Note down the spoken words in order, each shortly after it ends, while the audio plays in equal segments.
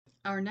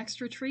Our next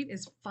retreat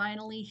is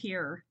finally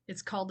here.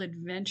 It's called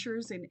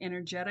Adventures in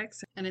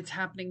Energetics, and it's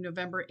happening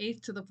November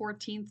 8th to the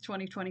 14th,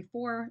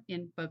 2024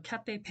 in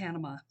Boquete,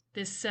 Panama.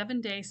 This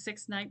 7-day,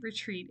 6-night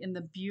retreat in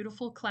the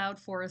beautiful cloud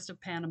forest of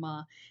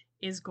Panama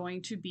is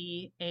going to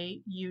be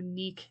a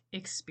unique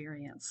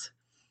experience.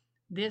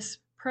 This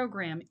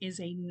program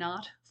is a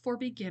not for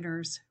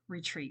beginners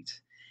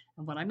retreat.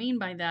 And what I mean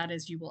by that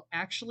is you will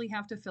actually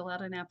have to fill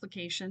out an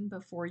application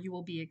before you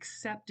will be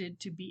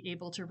accepted to be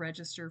able to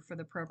register for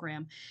the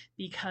program,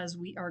 because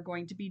we are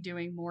going to be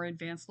doing more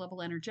advanced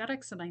level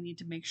energetics, and I need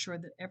to make sure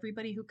that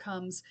everybody who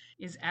comes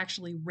is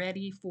actually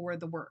ready for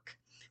the work.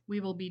 We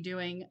will be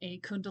doing a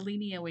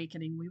Kundalini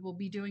awakening. We will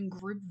be doing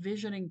group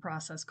visioning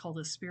process called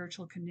a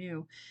spiritual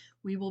canoe.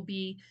 We will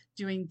be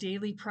doing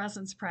daily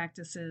presence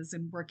practices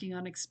and working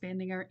on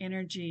expanding our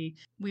energy.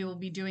 We will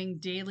be doing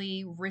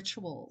daily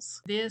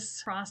rituals.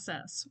 This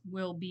process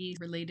will be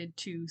related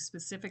to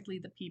specifically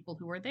the people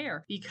who are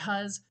there,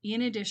 because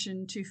in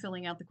addition to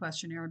filling out the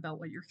questionnaire about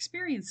what your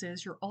experience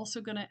is, you're also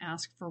going to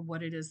ask for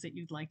what it is that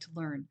you'd like to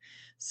learn.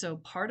 So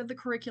part of the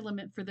curriculum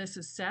for this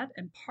is set,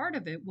 and part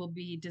of it will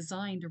be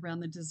designed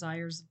around the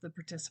desires of the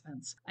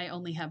participants. I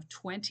only have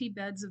 20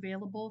 beds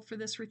available for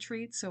this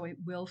retreat, so it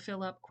will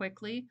fill up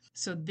quickly.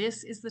 So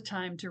this is the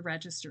time to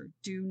register.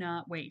 Do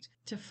not wait.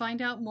 To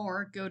find out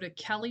more, go to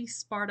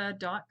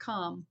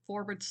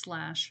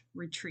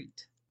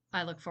kellysparta.com/retreat.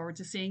 I look forward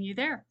to seeing you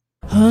there.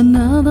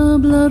 Another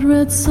blood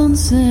red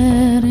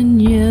sunset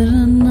and yet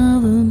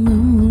another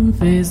moon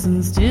phase,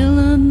 and still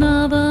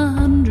another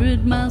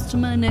 100 miles to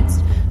my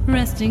next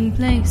resting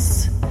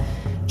place.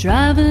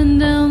 Driving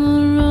down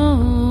the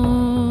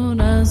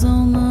road, eyes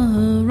on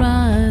the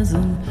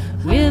horizon.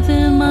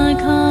 Within my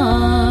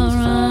car,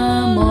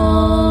 I'm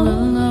all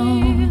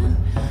alone,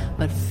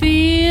 but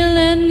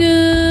feeling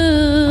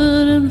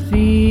good and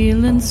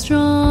feeling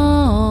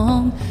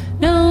strong,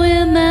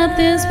 knowing that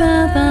this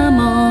path I'm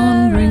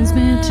on brings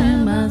me to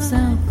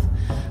myself.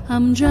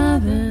 I'm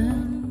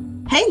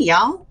driving. Hey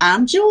y'all,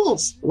 I'm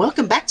Jules.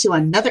 Welcome back to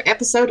another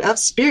episode of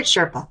Spirit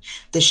Sherpa,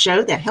 the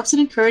show that helps and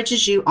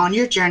encourages you on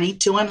your journey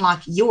to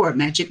unlock your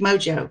magic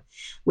mojo.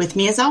 With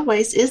me as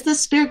always is the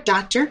spirit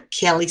doctor,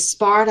 Kelly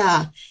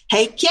Sparta.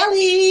 Hey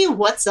Kelly,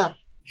 what's up?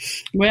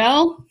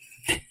 Well,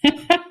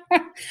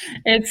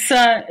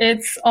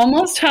 it's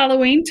almost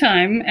Halloween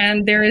time,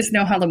 and there is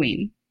no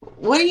Halloween.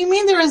 What do you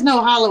mean there is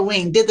no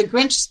Halloween? Did the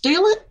Grinch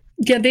steal it?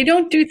 Yeah, they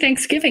don't do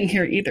Thanksgiving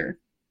here either.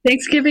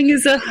 Thanksgiving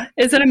is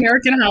an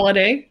American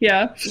holiday,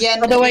 yeah. Yeah,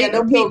 no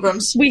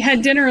pilgrims. We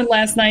had dinner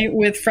last night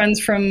with friends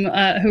from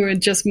who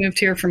had just moved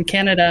here from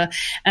Canada,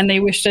 and they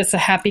wished us a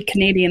happy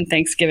Canadian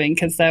Thanksgiving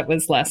because that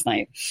was last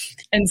night.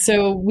 And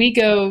so we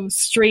go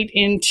straight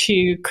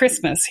into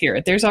Christmas here.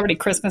 There's already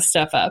Christmas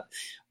stuff up,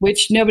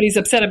 which nobody's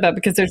upset about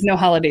because there's no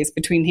holidays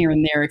between here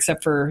and there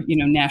except for,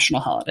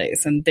 national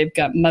holidays. And they've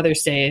got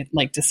Mother's Day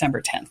like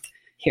December 10th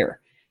here.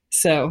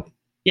 So,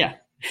 yeah.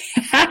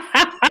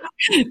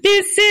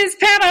 This is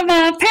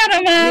Panama. No,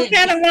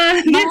 Panama.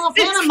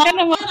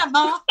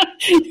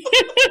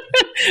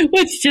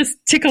 Which just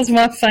tickles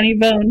my funny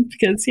bone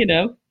because,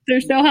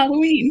 there's no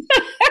Halloween.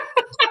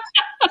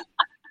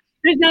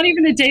 There's not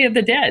even a Day of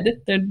the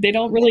Dead. They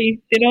don't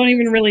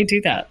even really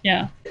do that.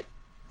 Yeah.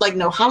 Like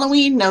no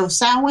Halloween, no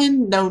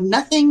Samhain, no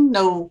nothing,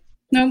 no.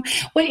 Well,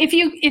 if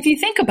you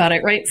think about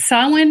it, right?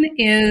 Samhain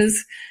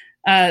is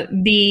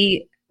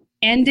the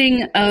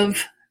ending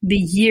of the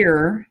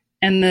year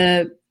and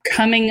the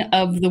coming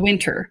of the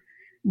winter.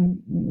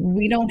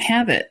 We don't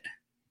have it.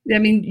 I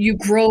mean, you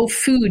grow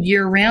food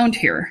year round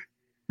here,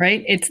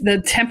 right?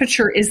 The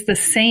temperature is the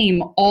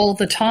same all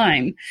the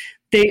time.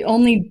 The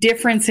only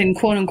difference in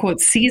quote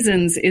unquote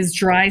seasons is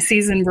dry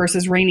season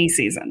versus rainy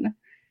season.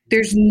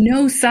 There's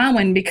no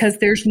Samhain because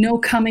there's no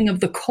coming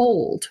of the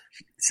cold.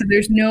 So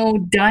there's no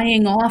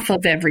dying off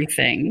of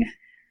everything.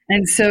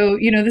 And so,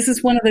 this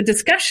is one of the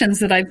discussions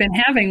that I've been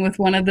having with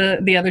one of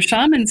the other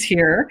shamans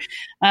here.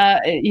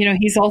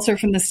 He's also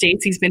from the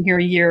States. He's been here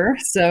a year,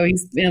 so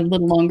he's been a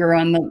little longer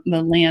on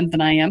the land than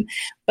I am.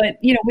 But,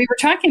 we were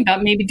talking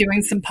about maybe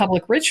doing some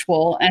public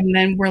ritual, and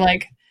then we're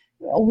like,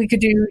 we could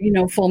do,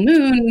 full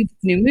moon,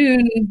 new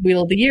moon,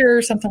 wheel of the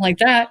year, something like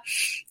that.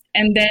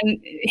 And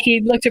then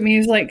he looked at me, he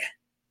was like,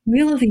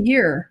 wheel of the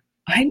year,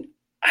 I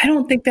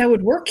don't think that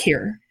would work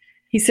here.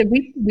 He said,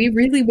 we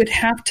really would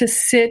have to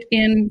sit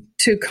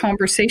into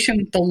conversation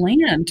with the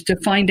land to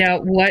find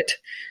out what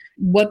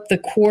the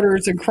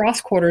quarters and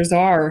cross quarters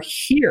are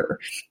here,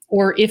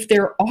 or if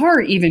there are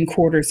even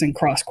quarters and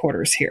cross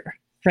quarters here,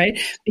 right?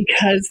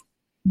 Because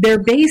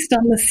they're based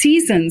on the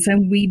seasons,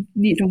 and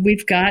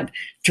we've got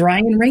dry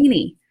and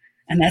rainy,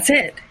 and that's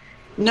it.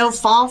 No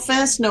fall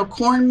fest, no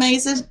corn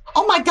mazes.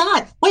 Oh my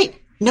God! Wait,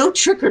 no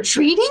trick or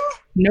treating?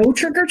 No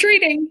trick or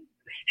treating.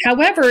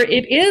 However,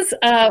 it is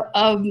a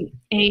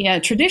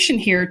tradition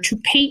here to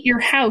paint your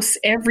house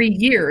every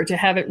year to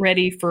have it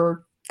ready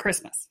for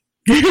Christmas.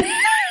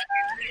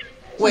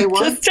 Wait,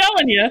 what? Just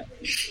telling you.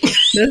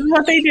 This is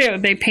what they do.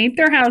 They paint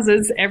their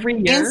houses every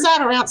year.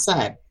 Inside or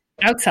outside?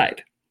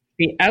 Outside.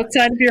 The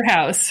outside of your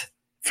house,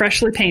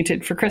 freshly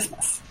painted for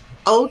Christmas.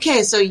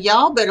 Okay, so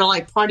y'all better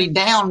like party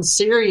down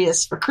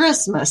serious for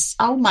Christmas.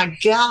 Oh my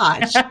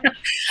gosh.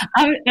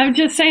 I'm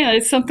just saying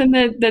it's something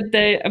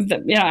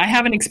that I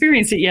haven't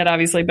experienced it yet,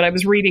 obviously, but I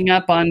was reading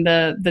up on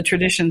the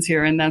traditions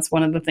here, and that's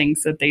one of the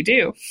things that they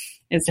do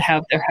is to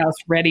have their house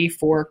ready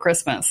for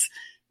Christmas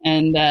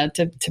and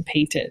to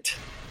paint it.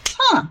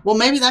 Huh. Well,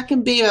 maybe that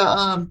can be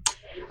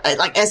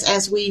like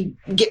as we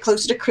get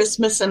closer to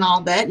Christmas and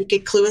all that, you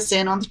could clue us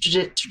in on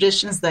the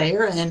traditions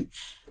there, and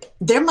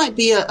there might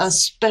be a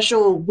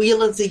special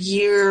Wheel of the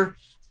Year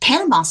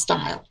Panama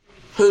style.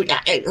 Who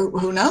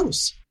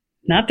knows?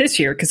 Not this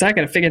year, because I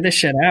got to figure this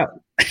shit out.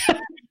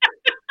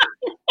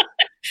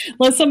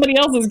 Unless somebody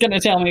else is going to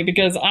tell me,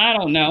 because I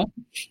don't know.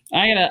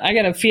 I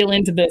gotta feel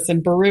into this,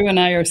 and Baru and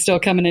I are still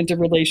coming into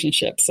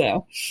relationships.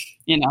 So,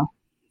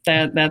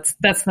 that's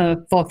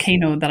the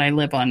volcano that I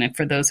live on. And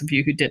for those of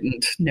you who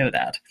didn't know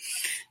that,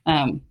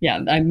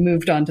 I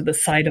moved onto the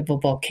side of a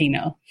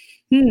volcano.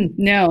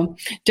 No,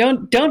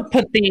 don't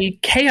put the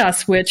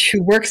chaos witch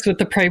who works with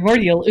the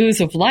primordial ooze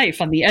of life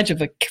on the edge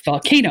of a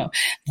volcano.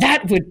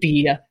 That would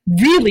be a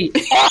really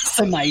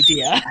awesome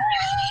idea.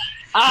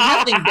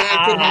 Nothing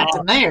bad could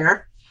happen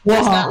there.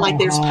 It's not like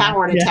there's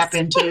power to tap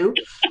into.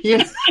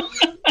 Yeah.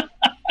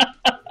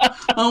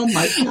 Oh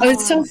my God. Oh,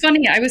 it's so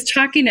funny. I was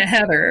talking to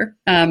Heather,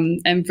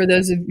 and for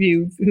those of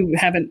you who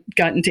haven't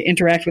gotten to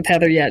interact with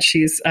Heather yet,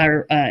 she's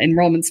our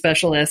enrollment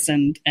specialist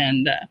and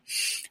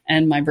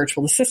my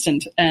virtual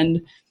assistant.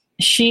 And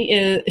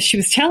she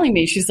was telling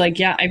me, she's like,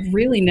 yeah, I've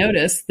really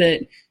noticed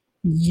that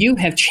you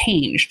have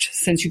changed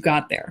since you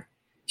got there.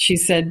 She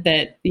said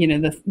that,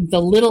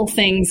 the little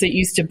things that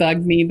used to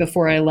bug me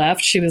before I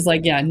left, she was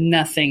like, yeah,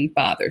 nothing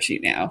bothers you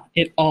now.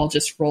 It all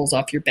just rolls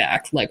off your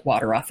back like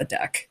water off a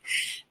duck.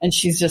 And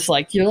she's just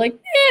like, you're like,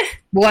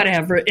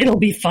 whatever, it'll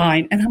be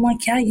fine. And I'm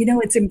like, yeah,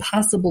 it's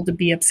impossible to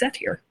be upset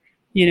here.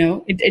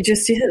 It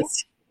just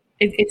is.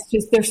 It's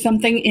just, there's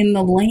something in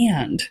the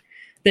land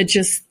that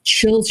just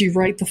chills you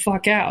right the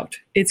fuck out.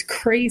 It's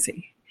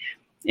crazy.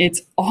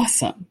 It's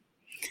awesome.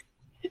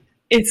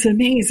 It's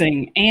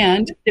amazing.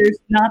 And there's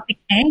not the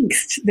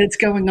angst that's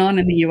going on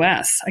in the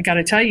U.S. I got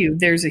to tell you,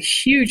 there's a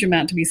huge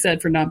amount to be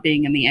said for not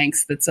being in the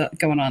angst that's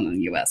going on in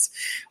the U.S.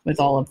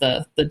 with all of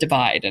the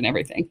divide and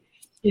everything.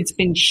 It's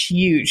been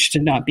huge to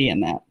not be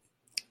in that,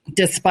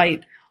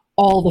 despite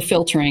all the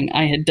filtering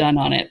I had done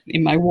on it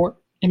in my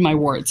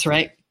wards,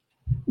 right?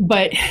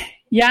 But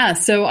yeah,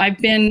 so I've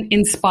been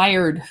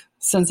inspired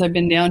since I've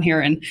been down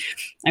here. And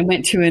I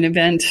went to an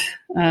event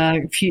a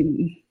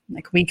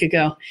week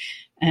ago,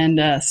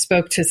 and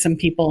spoke to some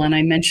people, and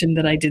I mentioned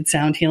that I did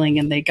sound healing,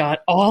 and they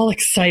got all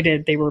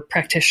excited. They were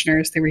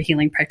practitioners. They were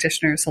healing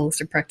practitioners,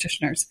 holistic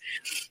practitioners,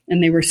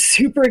 and they were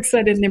super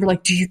excited, and they were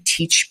like, do you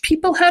teach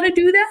people how to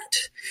do that?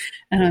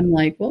 And I'm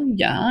like, well,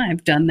 yeah,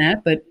 I've done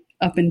that, but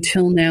up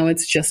until now,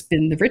 it's just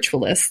been the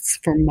ritualists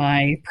for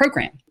my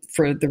program,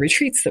 for the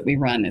retreats that we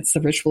run. It's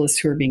the ritualists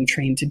who are being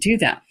trained to do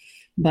that.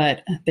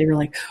 But they were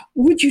like,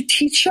 would you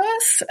teach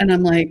us? And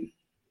I'm like,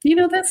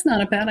 that's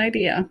not a bad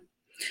idea.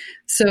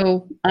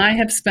 So I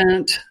have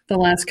spent the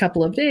last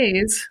couple of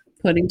days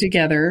putting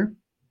together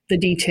the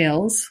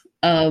details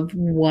of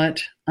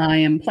what I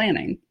am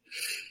planning.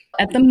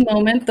 At the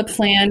moment, the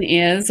plan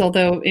is,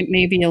 although it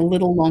may be a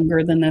little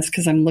longer than this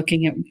because I'm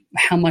looking at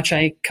how much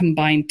I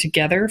combined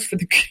together for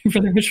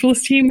the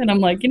ritualist team. And I'm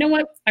like, you know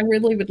what? I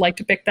really would like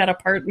to pick that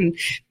apart and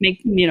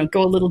make,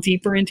 go a little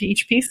deeper into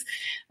each piece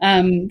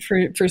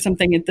for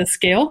something at this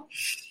scale.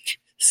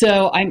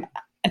 So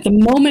at the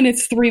moment,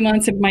 it's 3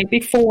 months. It might be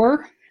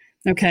 4.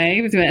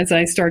 Okay, as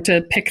I start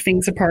to pick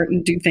things apart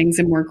and do things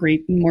in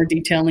more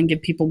detail and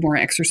give people more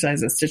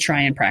exercises to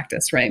try and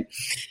practice, right?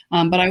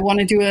 But I want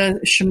to do a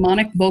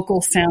shamanic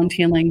vocal sound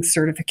healing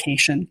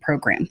certification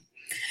program.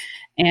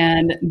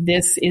 And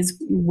this is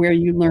where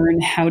you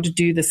learn how to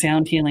do the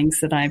sound healings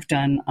that I've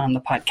done on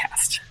the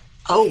podcast.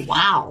 Oh,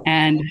 wow.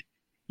 And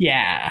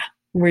yeah,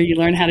 where you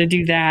learn how to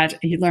do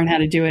that. You learn how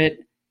to do it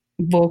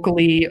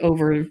vocally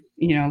over,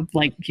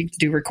 like you can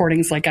do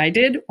recordings like I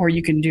did, or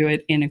you can do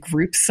it in a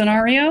group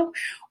scenario,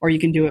 or you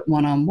can do it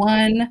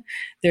one-on-one.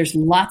 There's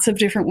lots of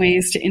different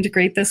ways to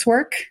integrate this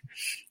work.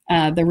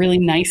 The really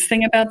nice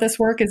thing about this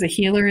work as a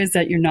healer is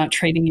that you're not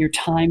trading your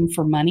time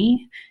for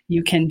money.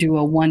 You can do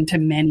a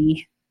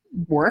one-to-many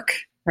work,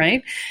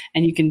 right?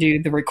 And you can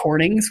do the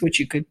recordings, which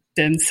you could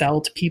then sell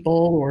to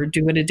people or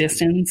do at a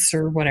distance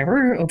or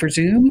whatever over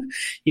Zoom.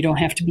 You don't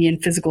have to be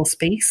in physical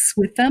space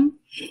with them.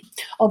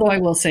 Although I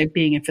will say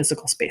being in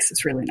physical space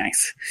is really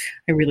nice.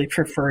 I really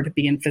prefer to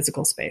be in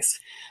physical space.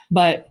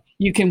 But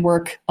you can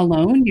work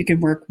alone. You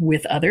can work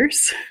with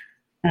others.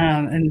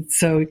 And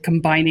so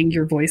combining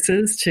your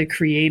voices to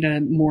create a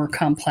more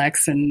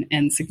complex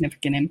and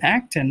significant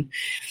impact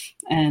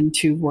and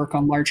to work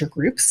on larger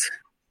groups.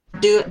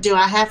 Do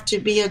I have to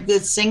be a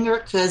good singer?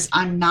 Because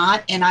I'm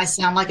not, and I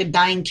sound like a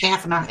dying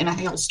calf in a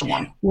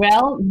hailstorm.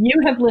 Well, you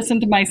have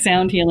listened to my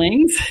sound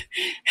healings.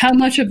 How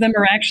much of them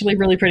are actually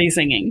really pretty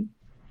singing?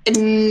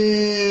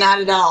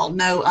 Not at all.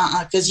 No,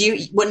 because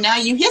now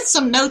you hit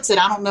some notes that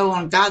I don't know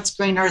on God's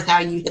green earth how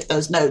you hit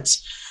those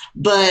notes.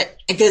 but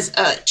because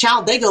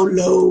child, they go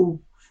low,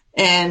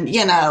 and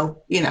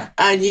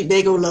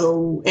they go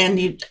low,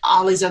 and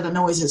all these other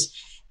noises.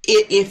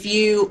 If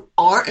you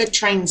are a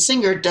trained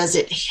singer, does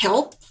it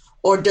help,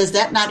 or does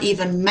that not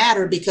even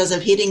matter because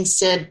of hitting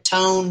said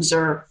tones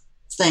or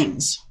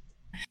things?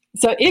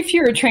 So if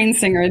you're a trained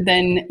singer,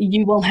 then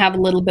you will have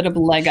a little bit of a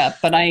leg up,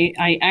 but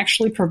I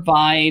actually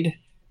provide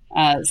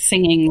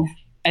singing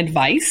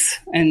advice,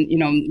 and,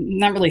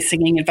 not really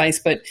singing advice,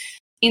 but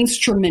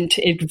instrument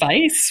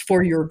advice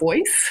for your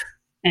voice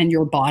and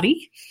your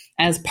body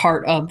as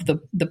part of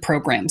the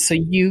program. So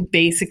you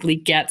basically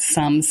get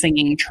some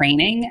singing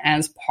training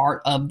as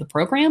part of the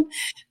program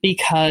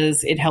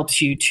because it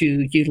helps you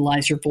to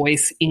utilize your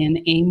voice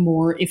in a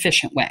more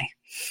efficient way.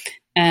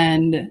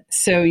 And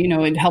so,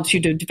 it helps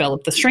you to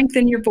develop the strength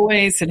in your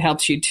voice. It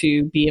helps you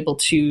to be able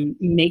to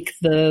make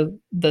the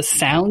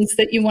sounds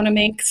that you want to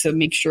make. So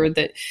make sure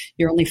that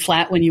you're only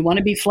flat when you want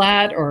to be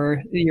flat,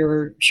 or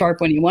you're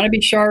sharp when you want to be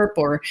sharp,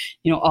 or,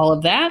 all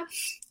of that.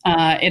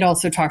 It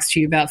also talks to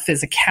you about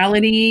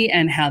physicality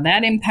and how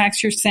that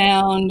impacts your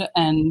sound,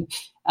 and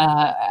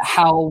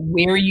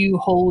where you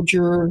hold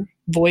your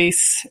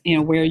voice,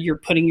 where you're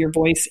putting your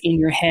voice in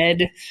your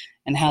head,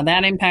 and how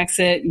that impacts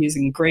it,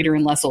 using greater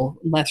and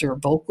lesser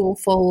vocal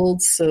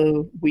folds.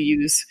 So we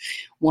use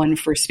one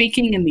for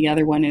speaking, and the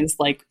other one is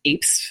like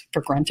apes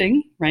for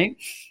grunting, right?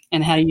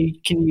 And how you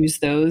can use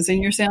those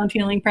in your sound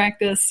healing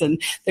practice. And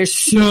there's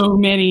so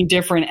many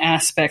different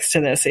aspects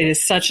to this. It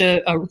is such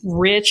a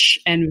rich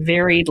and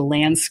varied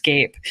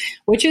landscape,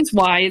 which is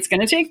why it's going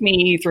to take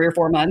me 3 or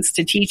 4 months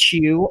to teach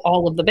you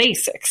all of the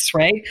basics,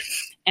 right?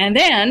 And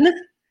then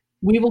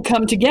we will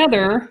come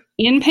together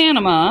in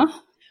Panama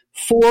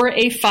for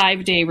a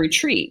 5-day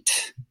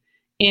retreat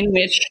in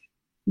which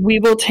we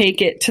will take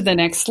it to the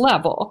next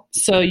level.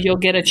 So you'll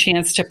get a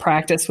chance to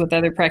practice with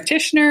other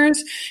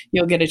practitioners.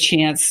 You'll get a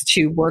chance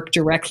to work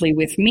directly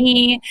with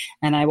me,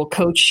 and I will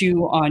coach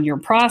you on your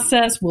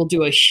process. We'll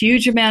do a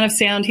huge amount of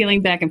sound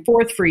healing back and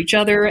forth for each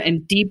other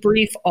and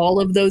debrief all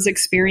of those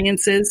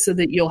experiences so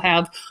that you'll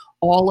have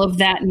all of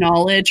that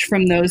knowledge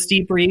from those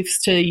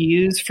debriefs to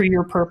use for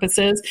your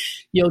purposes.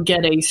 You'll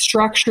get a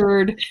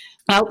structured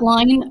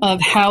outline of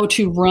how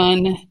to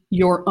run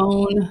your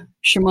own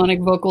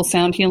shamanic vocal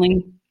sound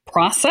healing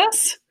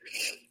process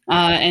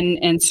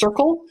and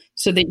circle,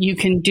 so that you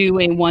can do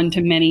a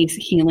one-to-many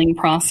healing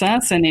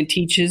process. And it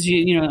teaches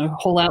you, a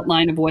whole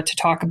outline of what to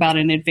talk about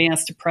in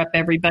advance to prep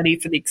everybody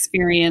for the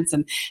experience,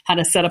 and how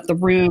to set up the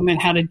room,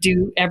 and how to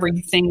do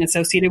everything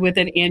associated with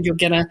it. And you'll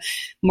get a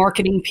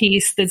marketing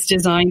piece that's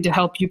designed to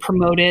help you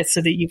promote it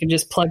so that you can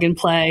just plug and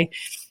play.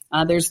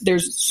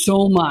 There's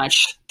so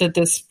much that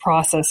this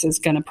process is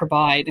going to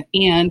provide.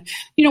 And,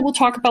 we'll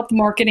talk about the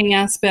marketing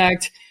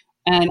aspect,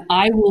 and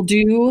I will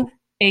do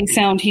a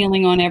sound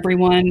healing on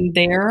everyone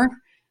there.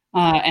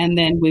 And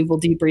then we will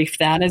debrief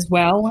that as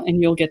well.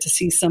 And you'll get to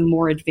see some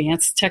more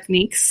advanced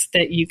techniques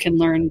that you can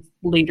learn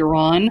later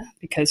on,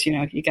 because, you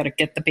got to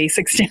get the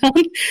basics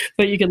down,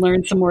 but you can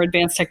learn some more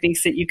advanced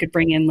techniques that you could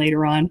bring in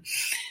later on.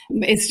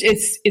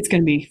 It's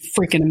going to be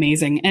freaking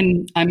amazing.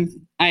 And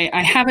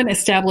I haven't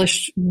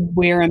established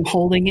where I'm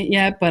holding it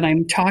yet, but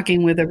I'm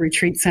talking with a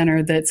retreat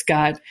center that's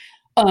got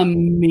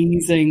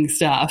amazing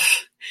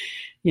stuff.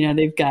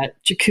 They've got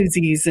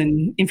jacuzzis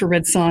and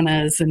infrared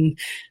saunas and,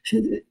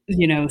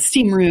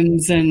 steam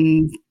rooms,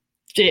 and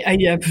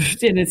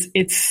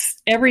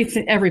it's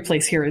everything. Every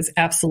place here is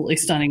absolutely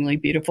stunningly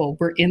beautiful.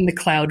 We're in the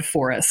cloud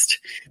forest.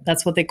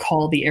 That's what they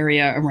call the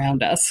area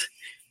around us.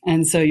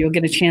 And so you'll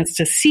get a chance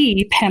to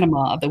see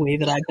Panama the way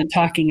that I've been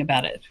talking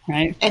about it,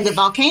 right? And the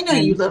volcano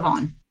you live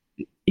on.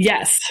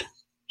 Yes,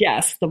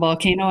 the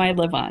volcano I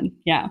live on.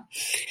 Yeah.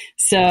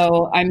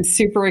 So I'm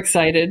super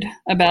excited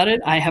about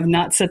it. I have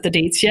not set the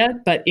dates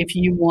yet, but if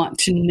you want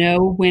to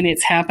know when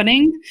it's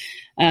happening,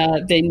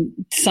 then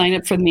sign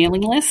up for the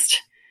mailing list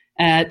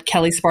at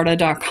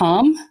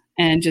kellysparta.com.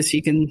 And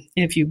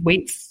if you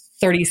wait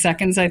 30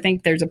 seconds, I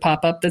think there's a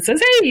pop-up that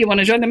says, hey, you want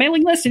to join the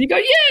mailing list? And you go,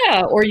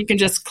 yeah. Or you can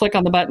just click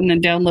on the button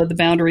and download the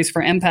Boundaries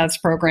for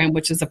Empaths program,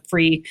 which is a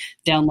free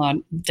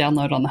download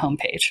on the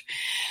homepage.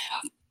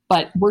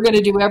 But we're going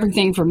to do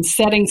everything from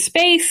setting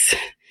space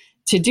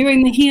to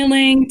doing the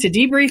healing, to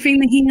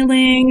debriefing the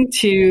healing,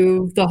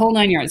 to the whole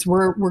 9 yards.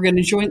 We're going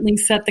to jointly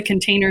set the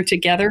container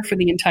together for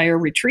the entire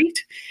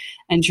retreat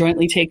and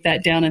jointly take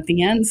that down at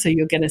the end. So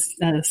you'll get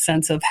a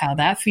sense of how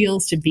that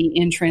feels to be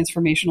in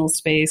transformational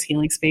space,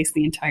 healing space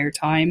the entire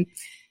time.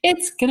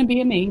 It's going to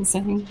be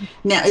amazing.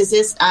 Now, is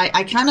this,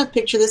 I kind of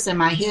picture this in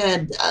my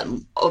head,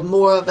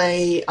 more of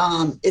a,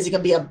 is it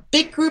going to be a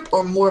big group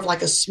or more of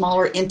like a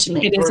smaller,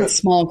 intimate group? It is a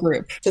small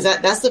group. Because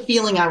that's the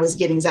feeling I was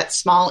getting, is that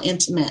small,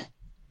 intimate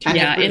kind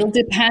of group. It'll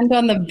depend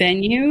on the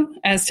venue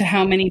as to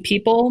how many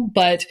people,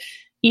 but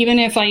even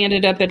if I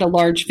ended up at a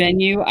large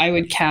venue, I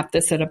would cap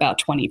this at about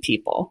 20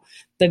 people.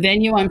 The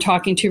venue I'm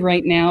talking to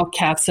right now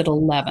caps at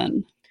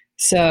 11.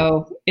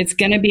 So it's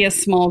going to be a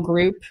small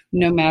group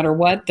no matter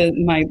what.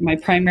 My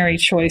primary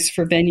choice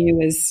for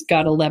venue is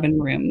got 11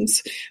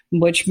 rooms,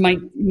 which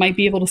might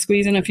be able to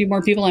squeeze in a few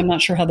more people. I'm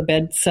not sure how the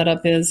bed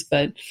setup is,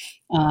 but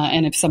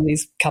And if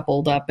somebody's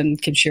coupled up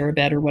and can share a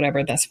bed or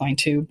whatever, that's fine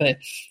too. But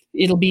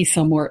it'll be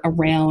somewhere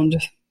around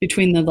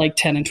between the like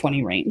 10 and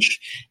 20 range.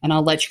 And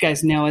I'll let you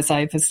guys know as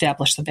I've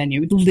established the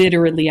venue.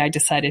 Literally, I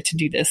decided to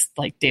do this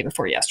like day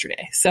before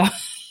yesterday. So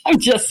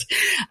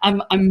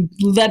I'm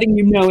letting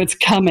you know it's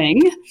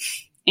coming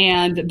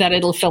and that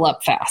it'll fill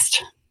up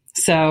fast.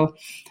 So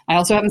I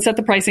also haven't set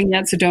the pricing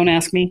yet, so don't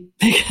ask me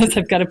because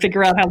I've got to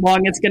figure out how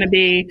long it's going to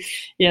be.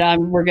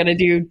 We're going to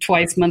do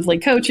twice monthly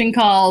coaching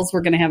calls.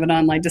 We're going to have an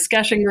online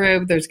discussion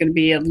group. There's going to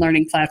be a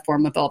learning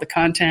platform with all the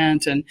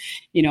content and,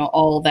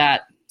 all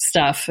that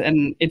stuff.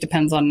 And it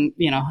depends on,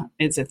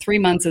 is it 3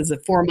 months? Is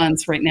it 4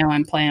 months? Right now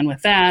I'm playing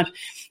with that.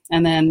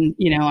 And then,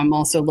 I'm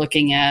also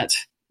looking at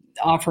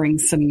offering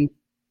some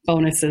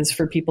bonuses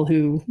for people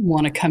who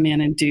want to come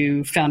in and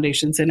do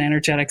foundations in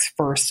energetics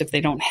first if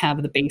they don't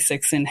have the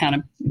basics in how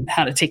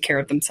to take care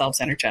of themselves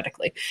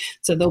energetically.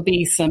 So there'll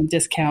be some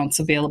discounts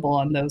available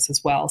on those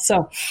as well.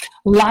 So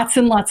lots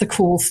and lots of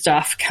cool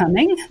stuff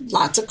coming.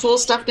 Lots of cool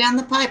stuff down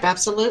the pipe.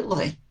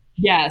 Absolutely.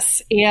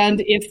 Yes.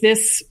 And if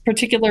this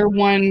particular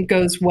one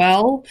goes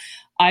well,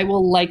 I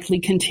will likely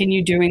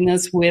continue doing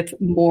this with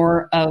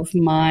more of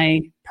my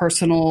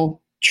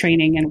personal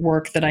training and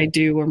work that I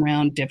do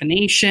around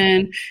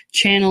divination,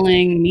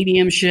 channeling,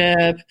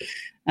 mediumship,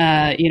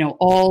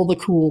 all the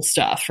cool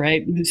stuff,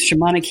 right?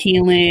 Shamanic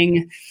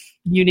healing,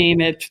 you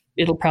name it,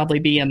 it'll probably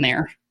be in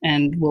there.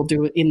 And we'll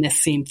do it in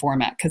this same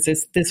format because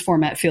this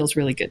format feels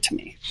really good to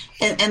me.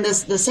 And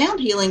the sound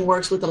healing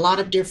works with a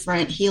lot of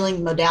different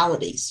healing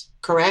modalities,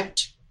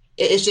 correct?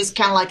 It's just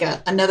kind of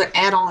like another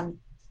add-on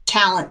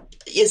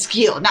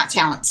skill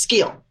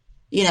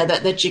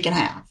that you can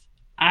have.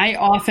 I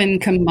often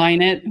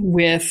combine it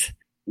with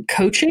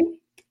coaching.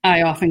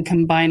 I often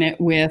combine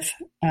it with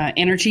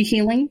energy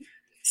healing.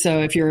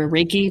 So if you're a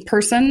Reiki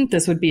person,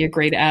 this would be a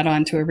great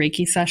add-on to a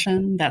Reiki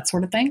session, that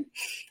sort of thing.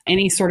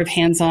 Any sort of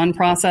hands-on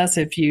process,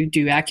 if you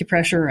do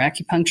acupressure or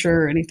acupuncture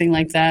or anything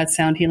like that,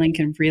 sound healing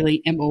can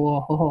really,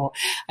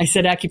 I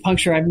said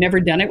acupuncture. I've never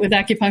done it with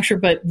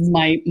acupuncture, but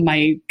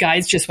my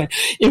guides just went,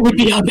 it would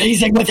be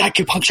amazing with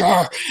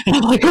acupuncture. And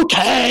I'm like,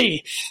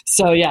 okay.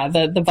 So yeah,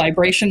 the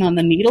vibration on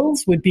the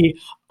needles would be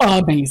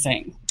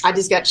amazing. I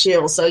just got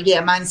chills. So yeah,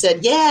 mine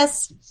said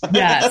yes.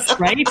 Yes,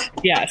 right?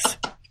 Yes.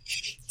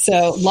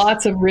 So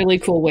lots of really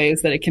cool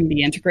ways that it can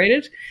be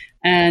integrated.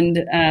 And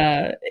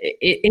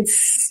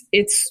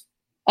it's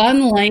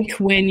unlike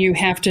when you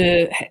have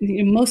to,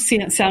 most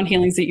sound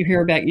healings that you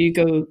hear about, you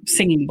go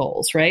singing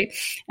bowls, right?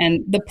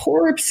 And the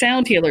poor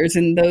sound healers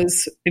in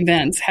those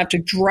events have to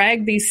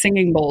drag these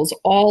singing bowls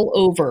all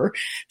over,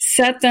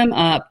 set them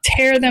up,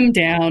 tear them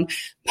down,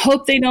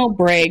 hope they don't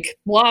break,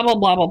 blah, blah,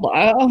 blah, blah,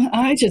 blah.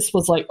 I just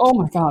was like, oh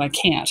my God, I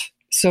can't.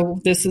 So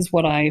this is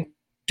what I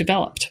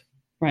developed.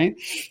 Right,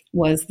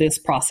 was this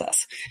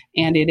process.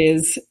 And it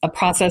is a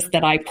process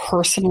that I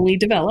personally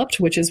developed,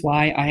 which is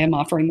why I am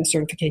offering the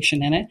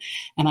certification in it.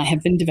 And I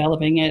have been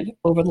developing it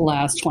over the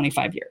last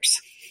 25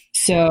 years.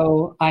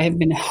 So I have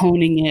been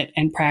honing it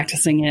and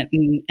practicing it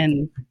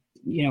and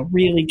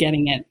really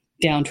getting it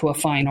down to a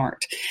fine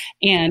art.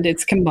 And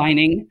it's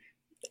combining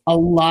a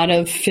lot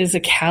of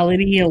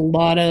physicality, a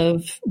lot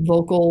of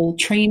vocal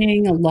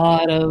training, a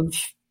lot of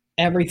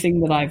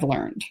everything that I've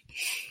learned.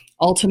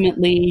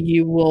 Ultimately,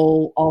 you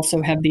will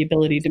also have the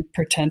ability to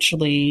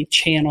potentially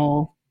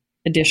channel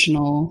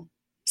additional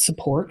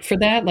support for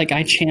that. Like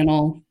I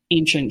channel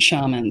ancient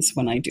shamans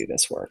when I do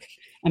this work.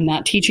 I'm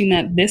not teaching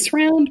that this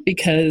round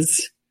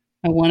because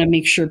I want to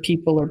make sure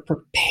people are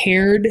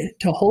prepared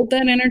to hold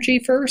that energy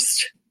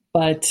first.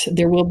 But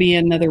there will be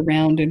another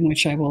round in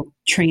which I will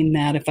train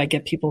that if I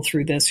get people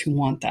through this who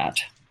want that.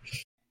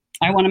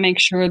 I want to make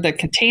sure the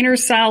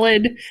container's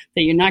solid,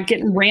 that you're not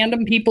getting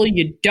random people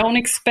you don't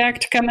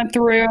expect coming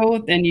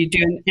through, and you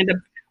do end up,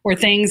 or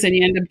things, and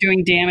you end up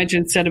doing damage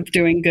instead of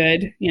doing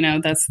good.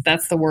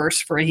 That's the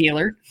worst for a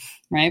healer,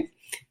 right?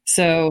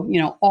 So,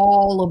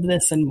 all of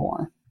this and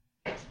more.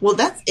 Well,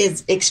 that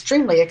is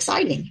extremely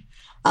exciting.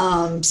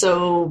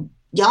 So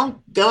y'all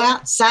go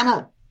out, sign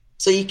up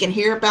so you can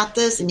hear about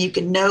this and you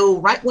can know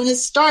right when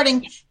it's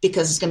starting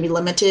because it's going to be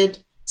limited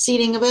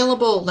seating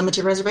available,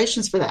 limited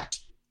reservations for that.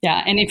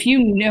 Yeah. And if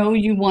you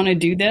want to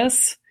do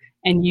this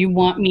and you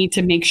want me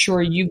to make sure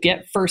you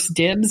get first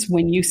dibs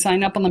when you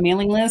sign up on the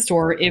mailing list,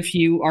 or if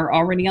you are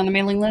already on the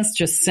mailing list,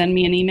 just send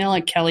me an email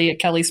at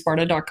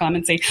kelly@kellysparta.com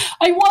and say,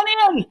 I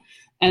want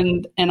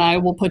in. And I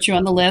will put you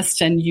on the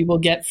list and you will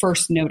get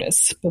first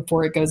notice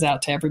before it goes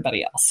out to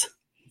everybody else.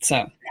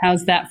 So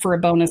how's that for a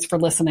bonus for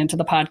listening to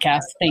the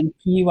podcast? Thank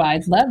you.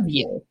 I love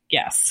you.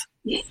 Yes.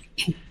 All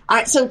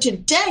right. So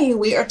today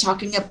we are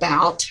talking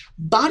about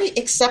body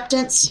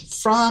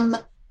acceptance from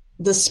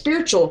the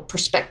spiritual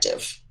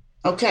perspective.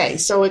 Okay,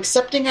 so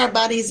accepting our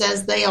bodies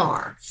as they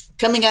are,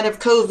 coming out of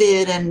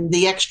COVID and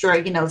the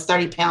extra,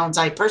 30 pounds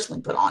I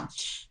personally put on.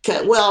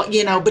 Well,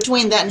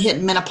 between that and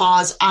hitting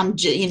menopause, I'm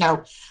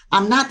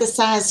not the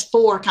size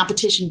 4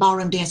 competition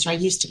ballroom dancer I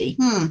used to be.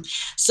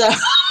 So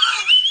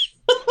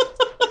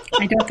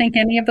I don't think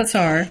any of us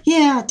are.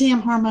 Yeah,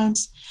 damn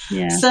hormones.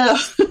 Yeah.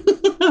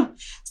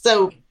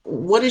 So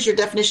what is your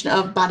definition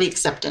of body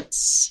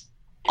acceptance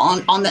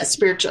on that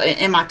spiritual?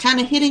 Am I kind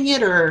of hitting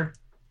it or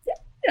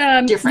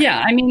different? Yeah.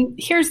 I mean,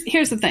 here's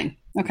the thing.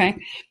 Okay.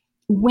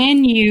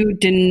 When you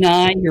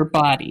deny your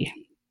body,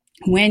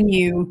 when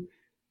you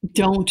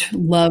don't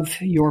love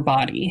your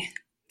body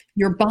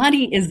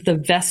is the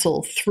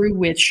vessel through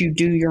which you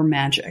do your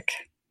magic.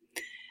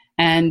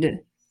 And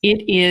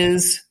it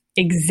is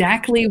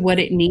exactly what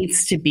it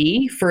needs to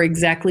be for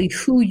exactly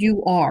who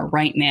you are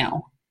right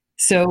now.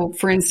 So,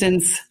 for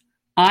instance,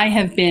 I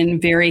have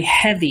been very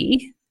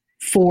heavy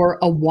for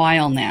a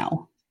while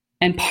now.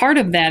 And part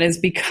of that is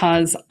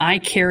because I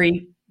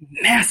carry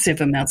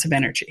massive amounts of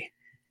energy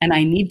and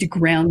I need to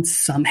ground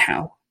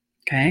somehow.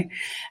 Okay.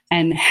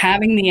 And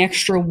having the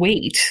extra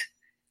weight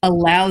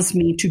allows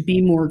me to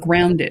be more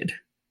grounded,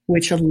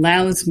 which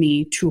allows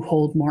me to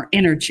hold more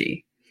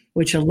energy,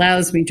 which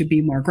allows me to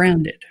be more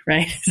grounded.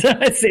 Right. So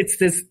it's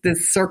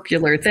this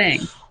circular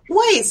thing.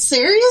 Wait,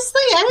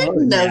 seriously? I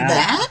didn't know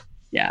that.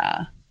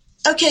 Yeah.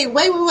 Okay,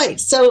 wait.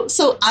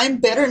 So I'm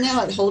better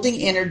now at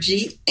holding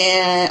energy,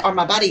 or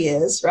my body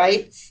is,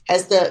 right?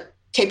 Has the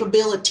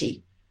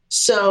capability.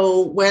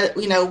 So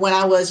when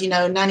I was,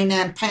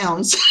 99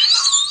 pounds,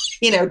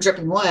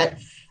 dripping wet,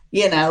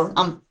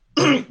 I'm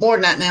more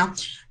than that now.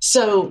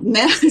 So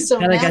now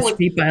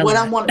what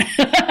I want,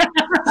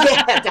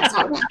 yeah, that's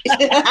all right.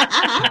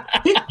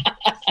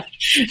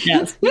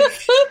 Yes.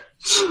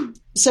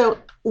 So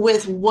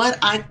with what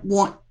I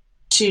want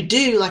to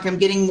do, like I'm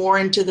getting more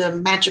into the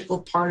magical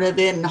part of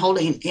it and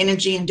holding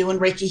energy and doing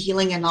Reiki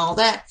healing and all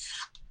that.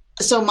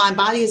 So my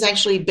body is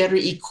actually better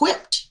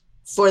equipped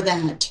for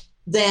that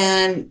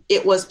than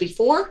it was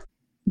before.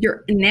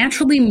 You're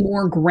naturally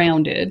more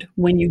grounded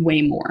when you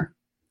weigh more,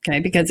 okay?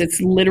 Because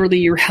it's literally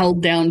you're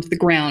held down to the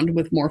ground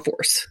with more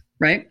force,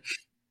 right?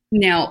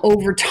 Now,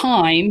 over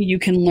time, you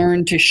can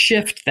learn to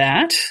shift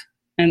that.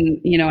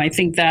 And, I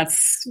think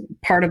that's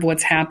part of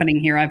what's happening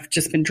here. I've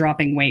just been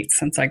dropping weight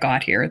since I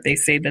got here. They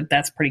say that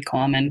that's pretty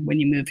common when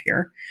you move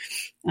here.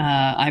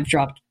 I've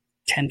dropped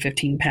 10,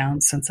 15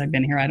 pounds since I've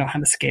been here. I don't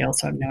have a scale,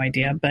 so I have no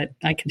idea. But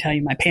I can tell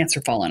you my pants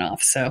are falling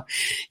off. So,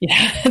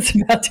 it's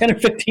about 10 or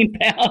 15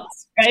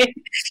 pounds, right?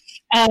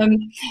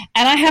 And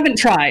I haven't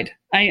tried.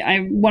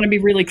 I want to be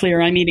really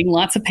clear. I'm eating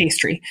lots of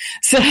pastry.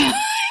 So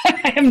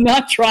I have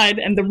not tried.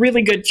 And the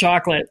really good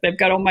chocolate. They've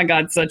got, oh my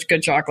God, such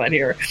good chocolate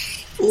here.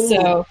 Ooh.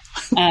 So,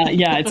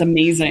 it's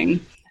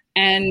amazing.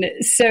 And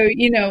so,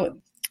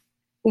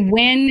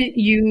 when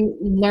you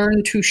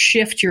learn to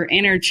shift your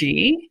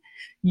energy,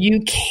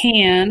 you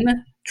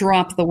can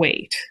drop the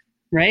weight,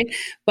 right?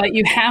 But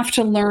you have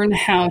to learn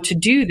how to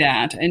do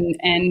that.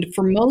 And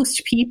for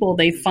most people,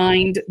 they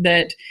find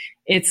that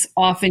it's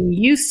often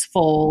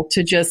useful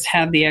to just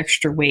have the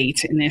extra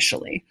weight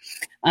initially.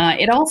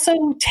 It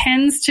also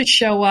tends to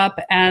show up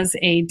as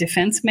a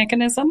defense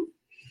mechanism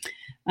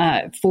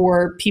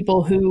for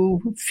people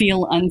who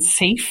feel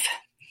unsafe,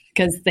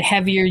 because the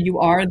heavier you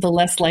are, the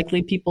less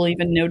likely people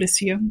even notice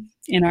you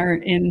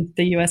in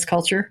the U.S.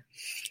 culture.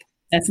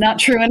 That's not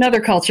true in other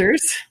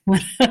cultures.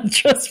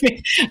 Trust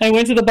me, I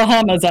went to the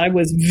Bahamas. I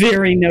was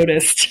very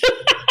noticed.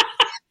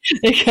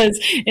 Because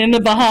in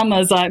the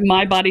Bahamas,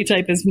 my body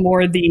type is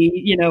more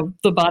the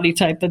body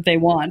type that they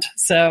want.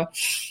 So,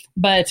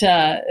 but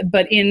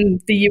in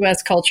the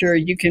U.S. culture,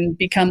 you can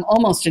become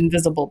almost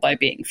invisible by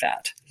being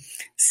fat.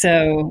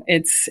 So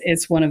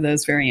it's one of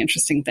those very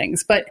interesting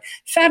things. But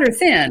fat or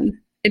thin,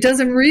 it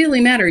doesn't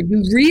really matter.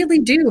 You really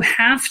do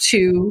have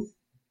to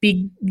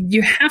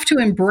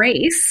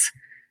embrace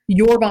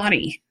your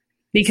body,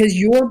 because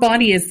your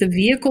body is the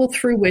vehicle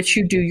through which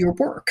you do your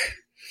work.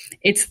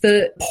 It's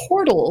the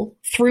portal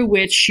through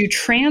which you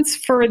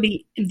transfer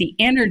the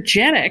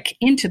energetic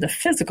into the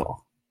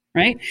physical,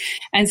 right?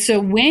 And so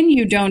when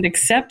you don't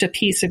accept a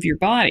piece of your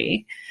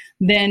body,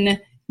 then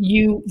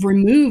you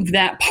remove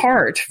that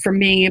part from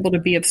being able to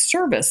be of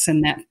service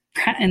in that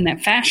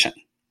fashion,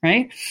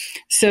 right?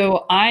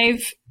 So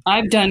I've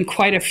done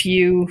quite a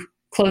few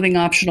clothing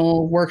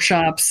optional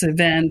workshops,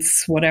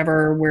 events,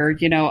 whatever, where,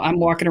 I'm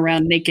walking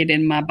around naked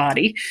in my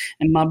body,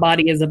 and my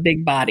body is a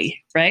big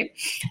body, right?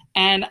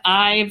 And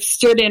I've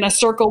stood in a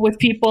circle with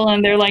people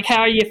and they're like,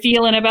 how are you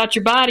feeling about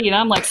your body? And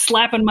I'm like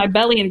slapping my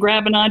belly and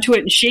grabbing onto it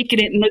and shaking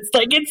it. And it's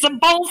like, it's a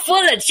bowl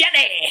full of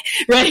jelly,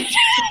 right?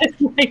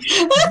 Like,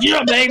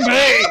 yeah, baby.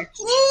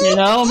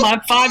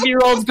 My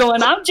 5-year-old's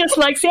going, I'm just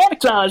like Santa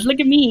Claus. Look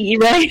at me,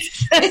 right?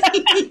 I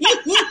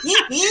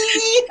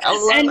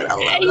love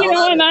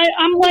it. And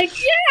I'm like,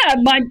 yeah,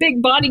 my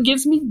big body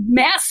gives me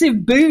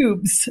massive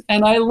boobs,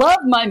 and I love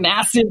my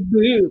massive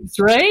boobs,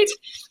 right?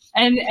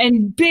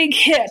 And big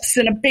hips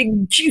and a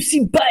big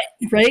juicy butt,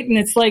 right? And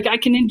it's like, I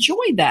can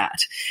enjoy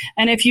that.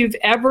 And if you've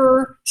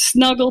ever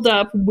snuggled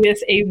up with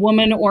a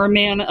woman or a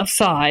man of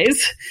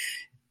size,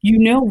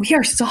 we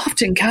are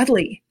soft and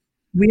cuddly.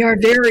 We are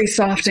very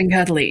soft and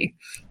cuddly.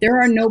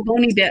 There are no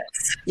bony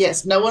bits.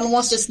 Yes, no one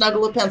wants to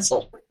snuggle a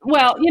pencil.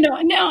 Well,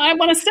 now I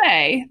want to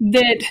say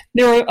that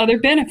there are other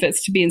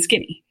benefits to being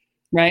skinny.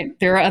 right?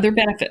 There are other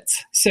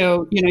benefits.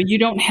 So, you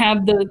don't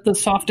have the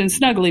soft and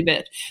snuggly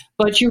bit,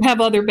 but you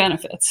have other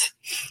benefits.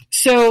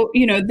 So,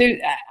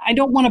 I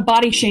don't want to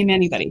body shame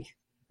anybody.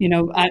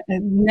 I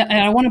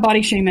don't want to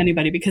body shame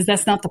anybody because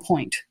that's not the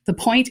point. The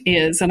point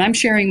is, and I'm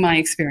sharing my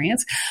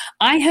experience,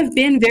 I have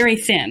been very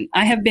thin.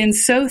 I have been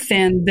so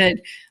thin that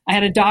I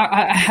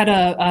had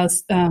a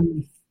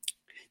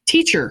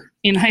teacher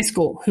in high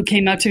school who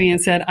came up to me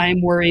and said,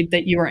 "I'm worried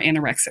that you are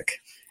anorexic."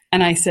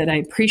 And I said, "I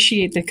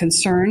appreciate the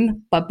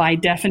concern, but by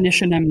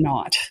definition, I'm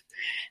not."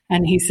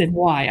 And he said,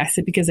 "Why?" I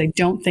said, "Because I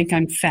don't think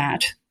I'm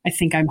fat. I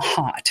think I'm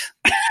hot."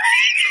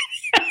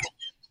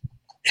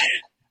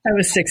 I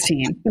was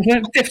 15.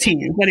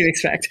 What do you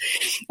expect?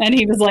 And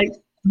he was like,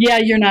 "Yeah,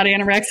 you're not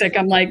anorexic."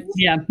 I'm like,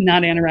 "Yeah,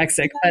 not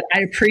anorexic, but I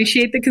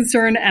appreciate the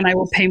concern and I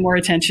will pay more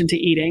attention to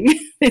eating.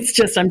 It's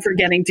just I'm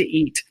forgetting to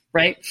eat."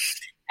 Right.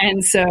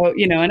 And so,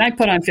 and I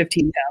put on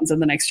 15 pounds in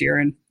the next year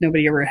and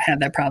nobody ever had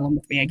that problem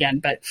with me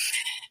again. But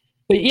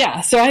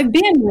yeah, so I've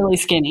been really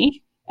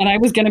skinny and I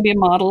was going to be a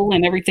model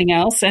and everything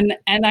else. And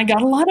I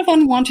got a lot of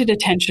unwanted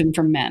attention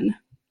from men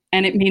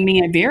and it made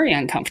me very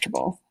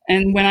uncomfortable.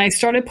 And when I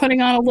started putting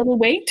on a little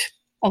weight,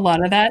 a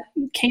lot of that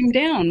came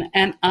down.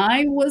 And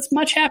I was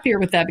much happier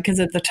with that because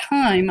at the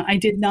time I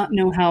did not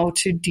know how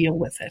to deal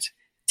with it.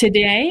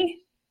 Today,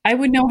 I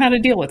would know how to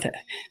deal with it.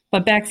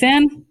 But back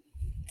then,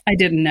 I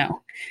didn't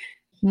know.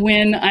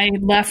 When I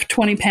left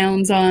 20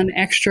 pounds on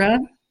extra,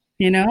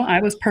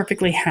 I was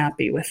perfectly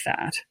happy with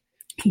that.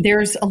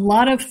 There's a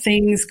lot of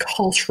things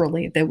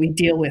culturally that we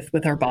deal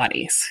with our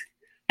bodies.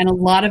 And a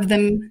lot of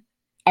them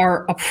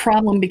are a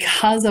problem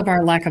because of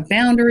our lack of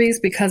boundaries,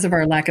 because of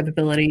our lack of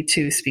ability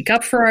to speak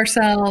up for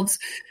ourselves,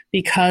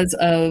 because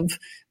of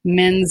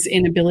men's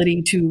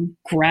inability to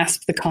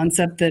grasp the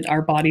concept that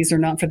our bodies are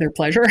not for their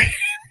pleasure.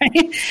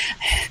 Right?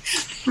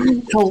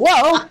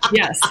 Hello.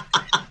 Yes.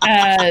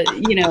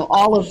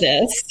 All of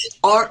this.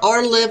 Or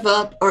live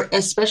up, or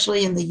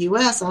especially in the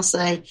U.S., I'll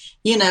say,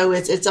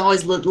 it's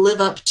always live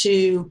up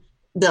to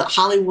the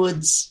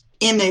Hollywood's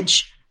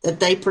image that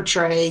they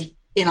portray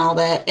and all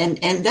that.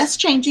 And that's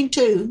changing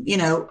too,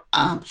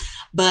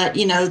 but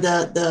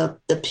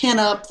the pin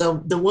up,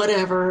 the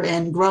whatever,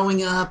 and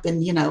growing up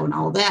and, and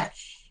all that.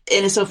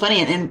 And it's so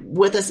funny. And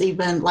with us,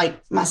 even like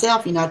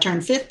myself, I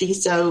turned 50.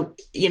 So,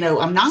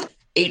 I'm not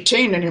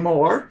 18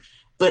 anymore.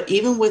 But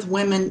even with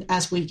women,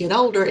 as we get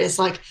older, it's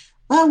like,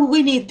 well,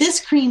 we need this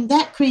cream,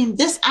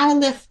 this eye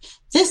lift,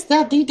 this,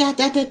 that,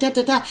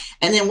 da.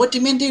 And then what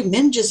do men do?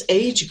 Men just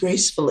age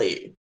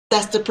gracefully.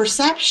 That's the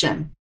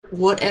perception.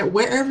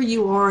 Wherever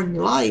you are in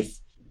your life,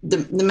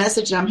 the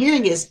message I'm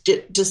hearing is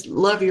just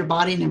love your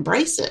body and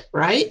embrace it,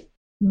 right?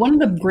 One of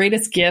the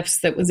greatest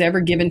gifts that was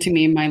ever given to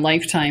me in my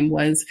lifetime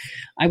was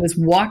I was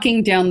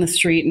walking down the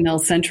street in El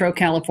Centro,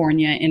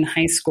 California in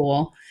high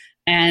school,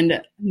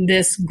 and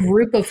this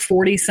group of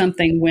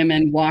 40-something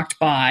women walked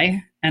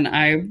by, and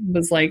I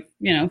was like,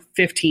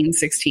 15,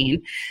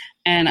 16,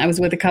 and I was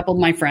with a couple of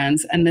my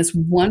friends, and this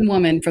one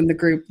woman from the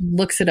group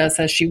looks at us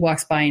as she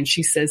walks by, and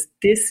she says,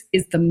 "This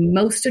is the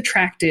most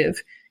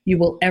attractive you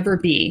will ever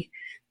be.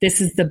 This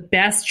is the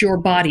best your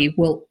body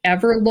will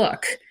ever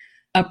look.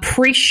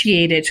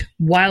 Appreciate it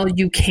while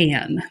you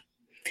can."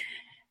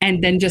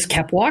 And then just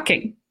kept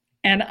walking.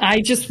 And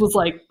I just was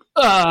like,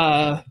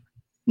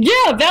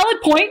 yeah,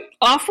 valid point.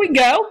 Off we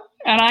go.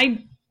 And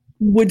I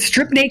would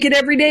strip naked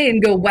every day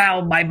and go,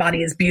 "Wow, my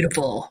body is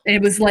beautiful."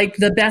 It was like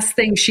the best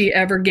thing she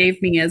ever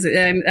gave me I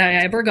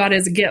ever got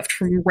as a gift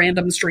from a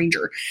random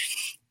stranger.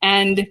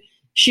 And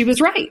she was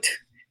right.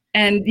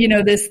 And,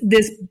 this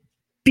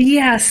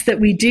BS that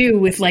we do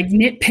with like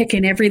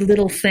nitpicking every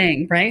little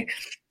thing, right?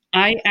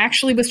 I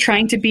actually was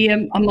trying to be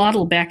a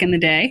model back in the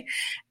day.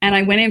 And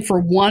I went in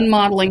for one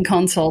modeling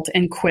consult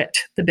and quit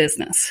the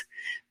business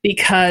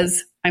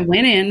because I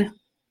went in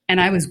and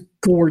I was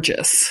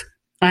gorgeous.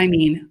 I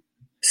mean,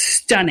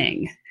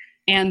 stunning.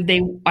 And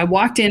I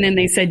walked in and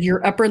they said,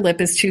 "Your upper lip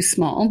is too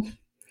small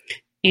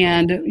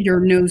and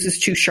your nose is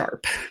too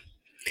sharp."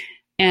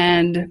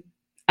 And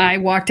I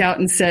walked out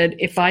and said,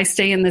 if I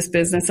stay in this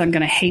business, I'm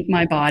going to hate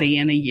my body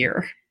in a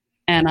year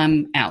and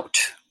I'm out.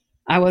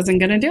 I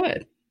wasn't going to do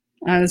it.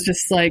 I was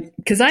just like,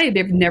 because I had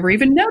never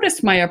even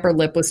noticed my upper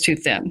lip was too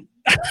thin.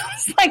 I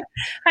was like,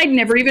 I'd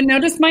never even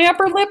noticed my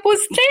upper lip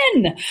was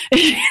thin.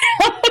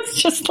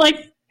 It's just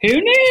like, who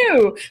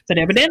knew? But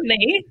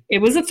evidently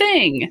it was a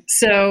thing.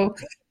 So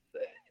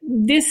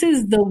this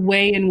is the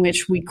way in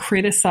which we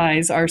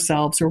criticize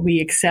ourselves or we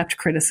accept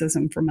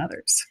criticism from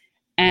others.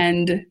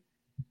 And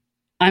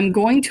I'm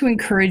going to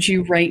encourage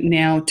you right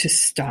now to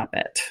stop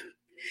it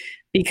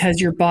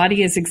because your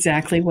body is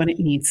exactly what it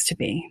needs to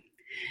be.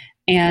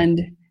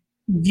 And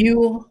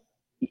you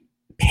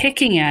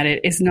picking at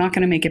it is not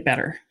going to make it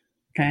better.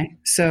 Okay.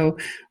 So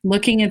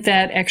looking at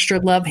that extra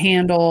love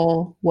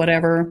handle,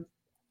 whatever,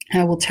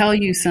 I will tell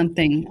you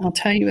something. I'll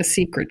tell you a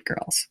secret,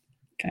 girls.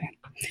 Okay.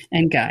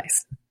 And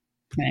guys.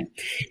 Okay.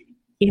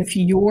 If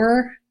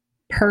your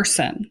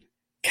person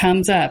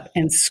comes up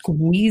and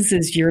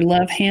squeezes your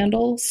love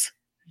handles,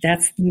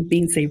 that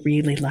means they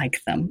really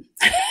like them.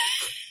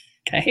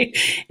 Okay.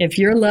 If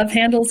your love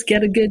handles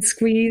get a good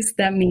squeeze,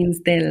 that means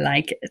they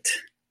like it.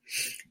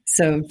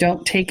 So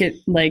don't take it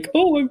like,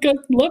 oh, I've got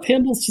love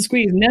handles to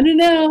squeeze. No,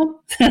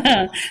 no,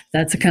 no.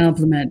 That's a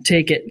compliment.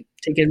 Take it,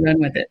 run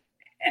with it.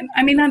 And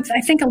I mean,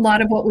 I think a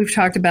lot of what we've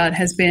talked about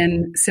has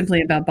been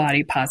simply about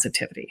body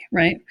positivity,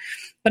 right?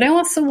 But I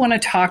also want to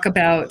talk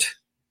about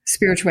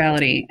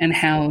spirituality and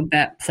how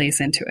that plays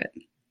into it,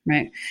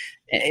 right?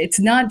 It's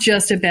not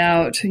just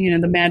about,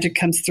 the magic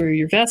comes through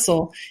your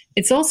vessel.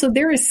 It's also,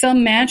 there is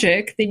some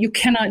magic that you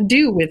cannot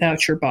do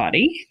without your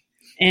body,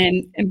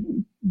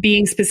 and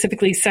being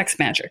specifically sex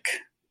magic,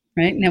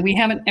 right? Now, we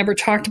haven't ever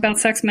talked about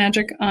sex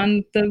magic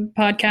on the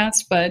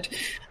podcast, but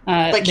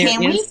can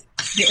we?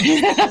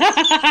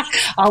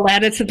 I'll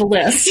add it to the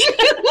list.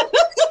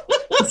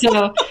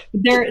 So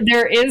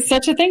there is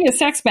such a thing as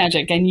sex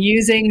magic, and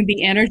using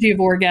the energy of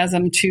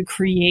orgasm to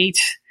create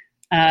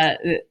a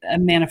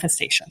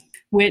manifestation,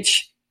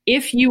 which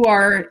if you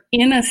are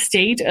in a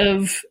state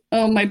of,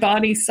 oh, my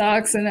body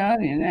sucks,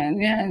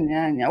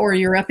 or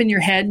you're up in your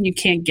head and you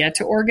can't get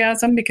to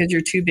orgasm because you're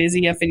too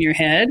busy up in your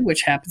head,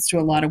 which happens to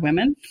a lot of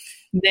women,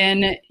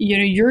 then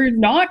you're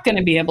not going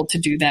to be able to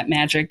do that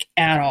magic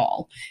at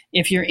all.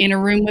 If you're in a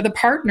room with a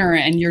partner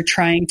and you're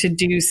trying to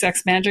do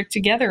sex magic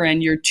together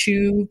and you're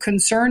too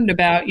concerned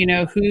about,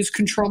 who's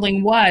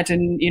controlling what,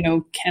 and,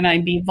 can I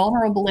be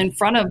vulnerable in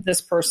front of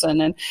this person,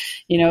 and,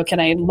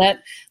 can I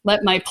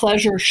let my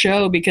pleasure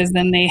show because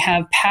then they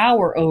have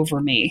power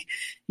over me,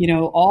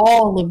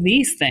 all of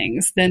these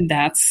things, then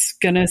that's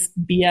going to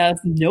be a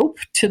nope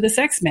to the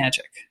sex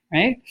magic,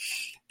 right?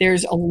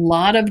 There's a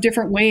lot of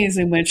different ways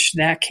in which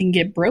that can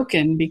get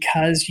broken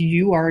because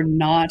you are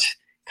not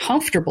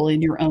comfortable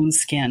in your own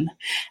skin.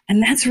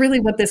 And that's really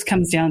what this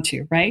comes down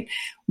to, right?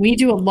 We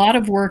do a lot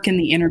of work in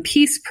the Inner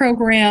Peace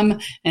program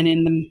and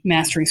in the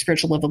Mastering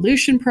Spiritual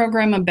Evolution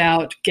program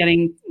about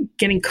getting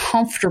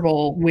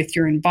comfortable with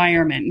your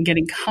environment and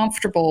getting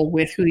comfortable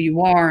with who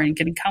you are and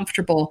getting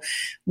comfortable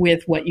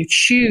with what you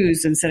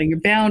choose and setting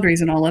your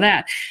boundaries and all of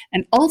that.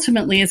 And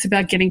ultimately, it's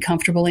about getting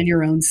comfortable in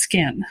your own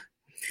skin.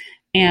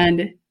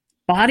 And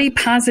body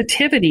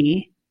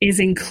positivity is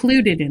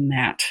included in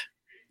that.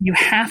 You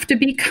have to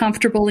be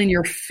comfortable in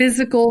your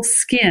physical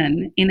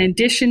skin in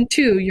addition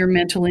to your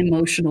mental,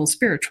 emotional,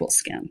 spiritual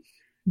skin.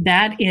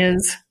 That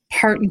is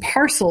part and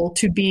parcel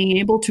to being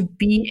able to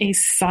be a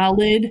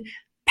solid,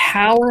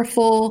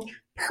 powerful,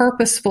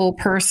 purposeful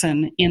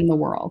person in the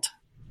world.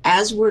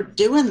 As we're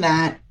doing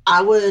that,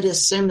 I would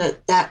assume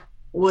that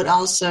would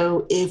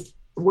also, if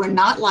we're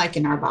not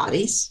liking our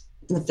bodies,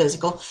 in the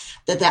physical,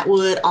 that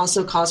would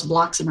also cause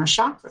blocks in our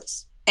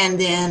chakras, and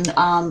then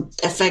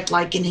affect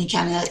like any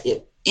kind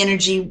of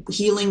energy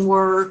healing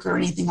work or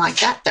anything like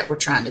that we're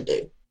trying to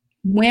do.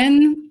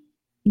 When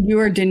you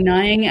are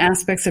denying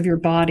aspects of your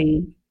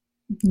body,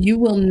 you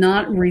will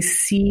not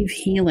receive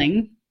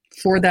healing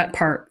for that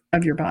part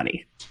of your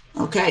body.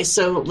 Okay,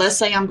 so let's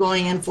say I'm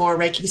going in for a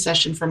Reiki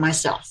session for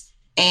myself.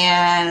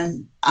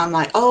 And I'm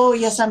like, oh,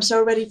 yes, I'm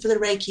so ready for the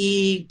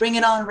Reiki. Bring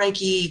it on,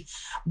 Reiki.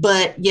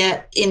 But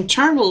yet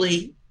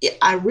internally,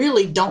 I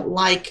really don't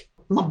like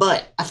my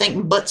butt. I think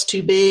my butt's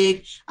too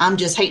big. I'm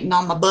just hating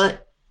on my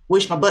butt.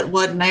 Wish my butt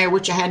wasn't there.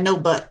 Wish I had no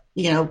butt,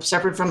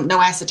 suffered from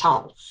no ass at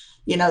all.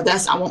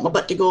 I want my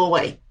butt to go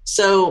away.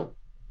 So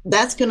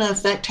that's going to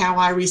affect how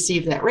I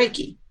receive that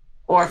Reiki.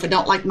 Or if I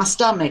don't like my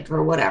stomach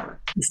or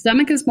whatever. The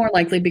stomach is more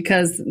likely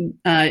because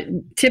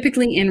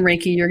typically in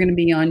Reiki, you're going to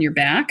be on your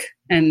back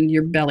and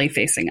your belly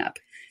facing up.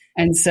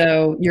 And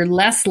so you're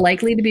less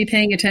likely to be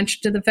paying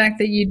attention to the fact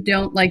that you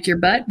don't like your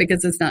butt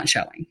because it's not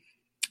showing.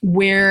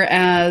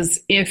 Whereas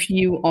if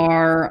you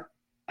are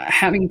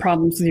having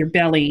problems with your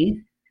belly,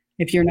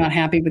 if you're not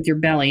happy with your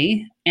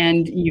belly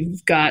and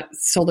you've got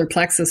solar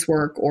plexus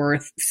work or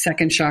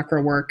second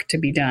chakra work to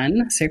be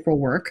done, sacral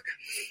work,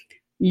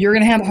 you're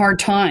going to have a hard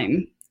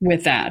time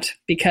with that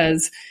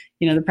because,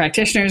 the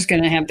practitioner is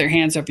going to have their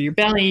hands over your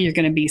belly. You're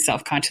going to be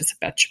self-conscious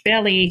about your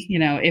belly.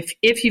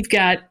 If you've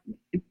got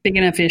big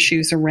enough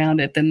issues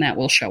around it, then that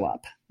will show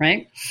up,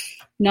 right?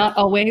 Not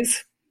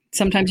always.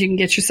 Sometimes you can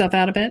get yourself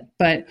out of it,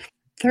 but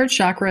third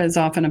chakra is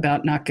often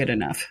about not good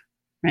enough,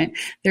 right?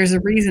 There's a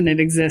reason it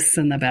exists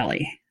in the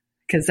belly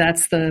because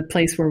that's the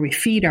place where we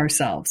feed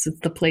ourselves.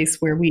 It's the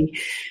place where we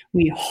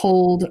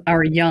hold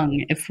our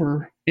young if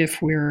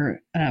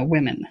we're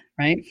women,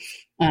 right?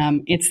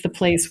 It's the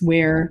place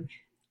where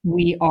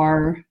we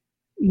are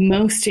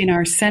most in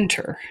our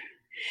center.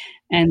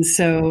 And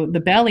so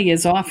the belly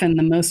is often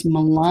the most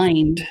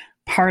maligned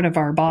part of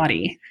our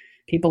body.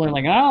 People are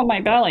like, oh, my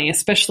belly,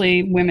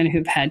 especially women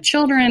who've had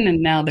children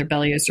and now their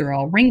bellies are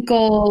all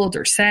wrinkled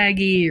or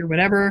saggy or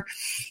whatever.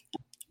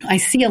 I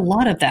see a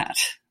lot of that,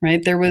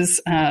 right? There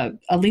was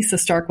Elisa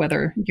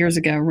Starkweather years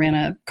ago ran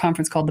a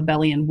conference called the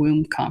Belly and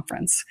Womb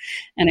Conference.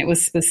 And it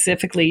was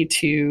specifically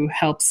to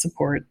help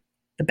support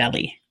the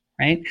belly,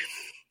 right?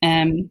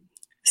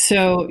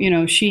 So,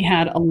 she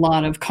had a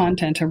lot of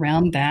content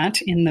around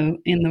that in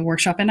the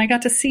workshop. And I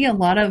got to see a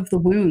lot of the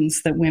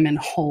wounds that women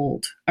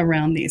hold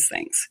around these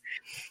things.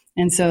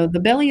 And so the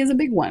belly is a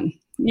big one.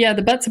 Yeah,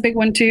 the butt's a big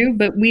one too,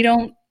 but we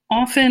don't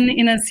often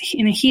in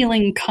a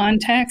healing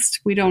context,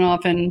 we don't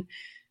often,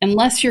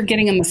 unless you're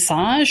getting a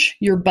massage,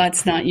 your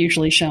butt's not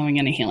usually showing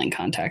in a healing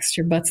context.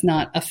 Your butt's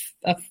not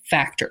a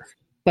factor.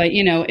 But,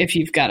 if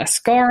you've got a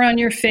scar on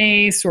your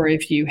face, or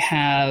if you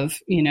have,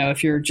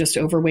 if you're just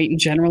overweight in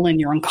general and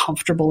you're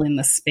uncomfortable in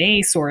the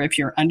space, or if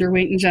you're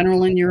underweight in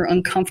general and you're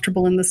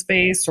uncomfortable in the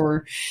space,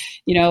 or,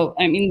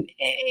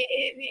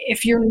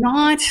 if you're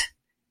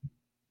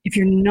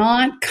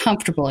not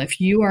comfortable,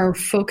 if you are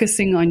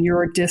focusing on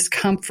your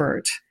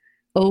discomfort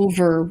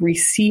over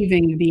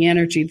receiving the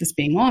energy that's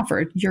being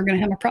offered, you're going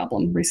to have a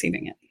problem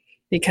receiving it,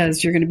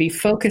 because you're going to be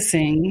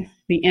focusing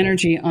the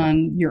energy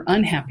on your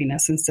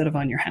unhappiness instead of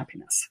on your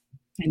happiness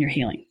and your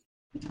healing.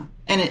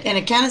 And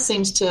it kind of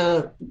seems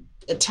to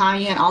tie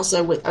in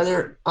also with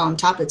other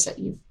topics that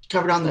you've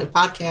covered on the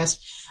podcast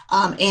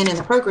and in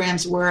the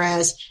programs,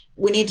 whereas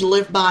we need to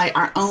live by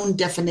our own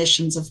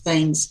definitions of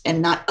things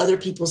and not other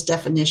people's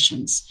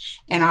definitions,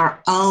 and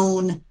our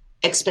own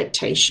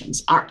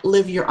expectations.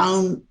 Live your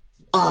own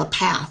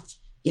path.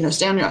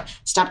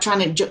 Stop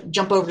trying to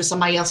jump over to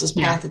somebody else's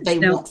path that they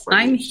want for you.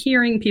 I'm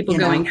hearing people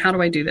going, how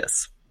do I do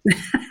this?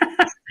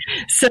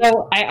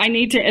 So I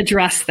need to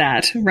address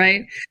that,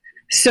 right?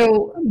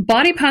 So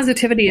body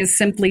positivity is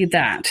simply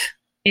that.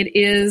 It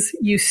is,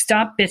 you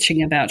stop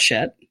bitching about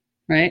shit,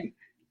 right?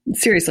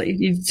 Seriously,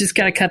 you just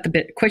got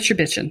to quit your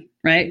bitching,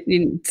 right?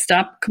 You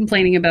stop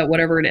complaining about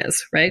whatever it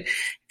is, right?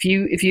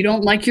 If you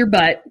don't like your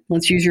butt,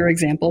 let's use your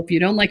example. If you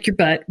don't like your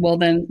butt, well,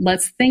 then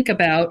let's think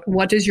about,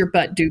 what does your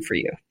butt do for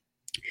you?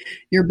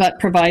 Your butt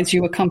provides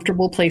you a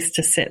comfortable place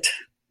to sit.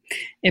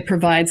 It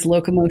provides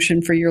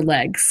locomotion for your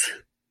legs.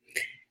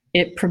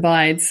 It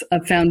provides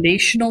a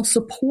foundational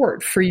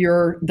support for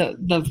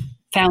the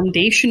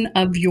foundation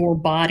of your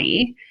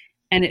body,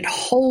 and it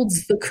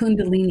holds the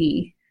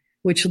Kundalini,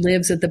 which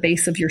lives at the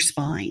base of your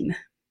spine.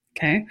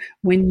 Okay.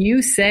 When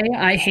you say,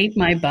 I hate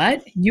my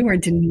butt, you are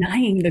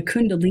denying the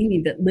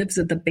Kundalini that lives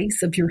at the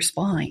base of your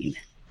spine.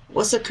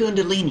 What's a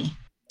Kundalini?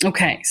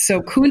 Okay.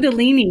 So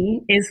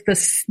Kundalini is the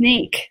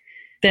snake,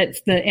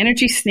 that's the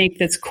energy snake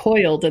that's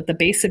coiled at the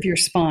base of your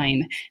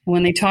spine. And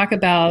when they talk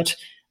about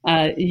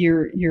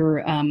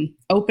you're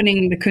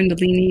opening the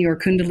Kundalini or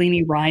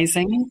Kundalini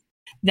rising,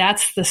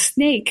 that's the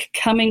snake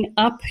coming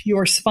up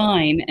your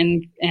spine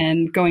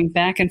and going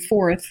back and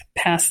forth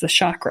past the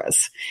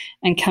chakras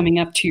and coming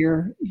up to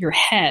your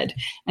head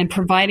and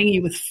providing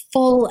you with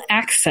full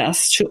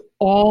access to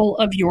all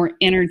of your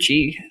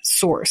energy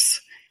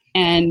source.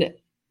 And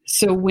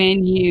so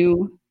when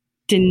you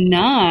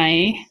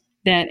deny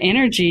that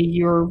energy,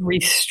 you're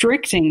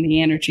restricting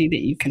the energy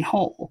that you can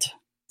hold.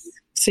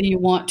 So you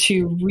want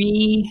to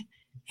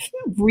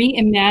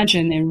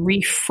reimagine and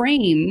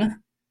reframe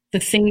the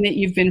thing that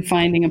you've been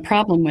finding a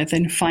problem with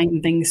and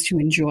find things to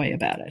enjoy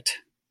about it.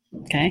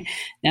 Okay.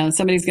 Now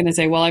somebody's going to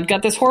say, well, I've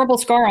got this horrible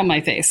scar on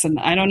my face and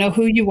I don't know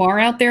who you are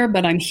out there,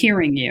 but I'm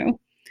hearing you.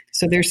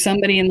 So there's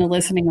somebody in the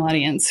listening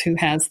audience who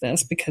has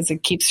this because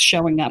it keeps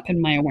showing up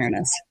in my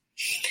awareness.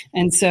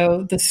 And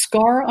so the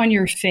scar on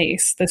your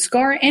face,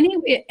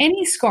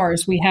 any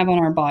scars we have on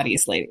our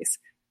bodies, ladies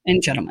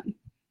and gentlemen,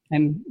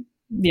 and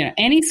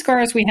any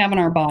scars we have on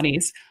our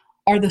bodies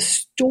are the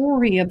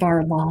story of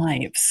our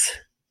lives.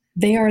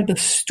 They are the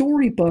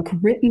storybook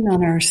written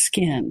on our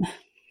skin,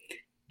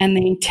 and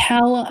they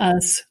tell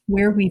us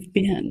where we've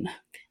been.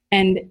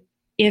 And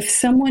if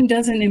someone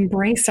doesn't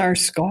embrace our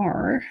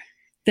scar,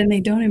 then they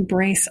don't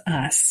embrace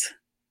us.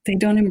 They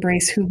don't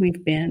embrace who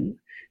we've been.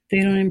 They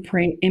don't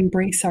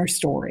embrace our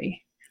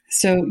story.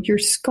 So your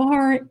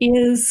scar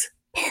is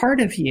part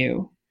of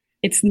you.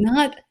 It's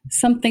not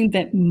something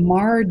that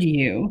marred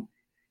you.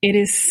 It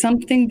is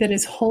something that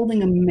is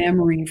holding a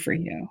memory for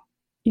you.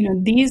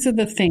 These are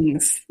the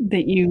things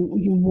that you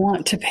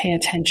want to pay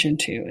attention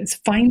to, is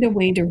find a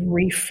way to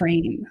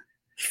reframe,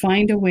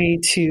 find a way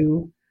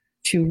to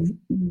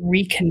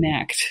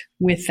reconnect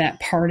with that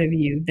part of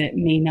you that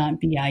may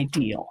not be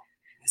ideal.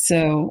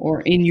 So,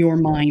 or in your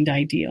mind,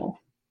 ideal,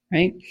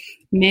 right?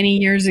 Many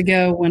years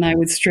ago when I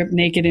would strip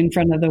naked in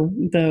front of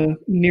the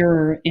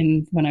mirror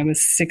when I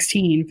was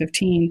 16,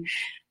 15,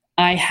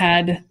 I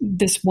had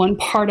this one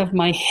part of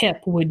my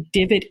hip would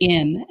divot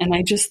in, and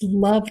I just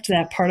loved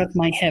that part of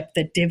my hip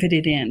that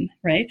divoted in,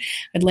 right?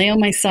 I'd lay on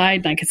my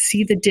side and I could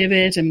see the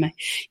divot, and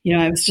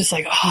I was just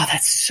like, oh,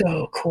 that's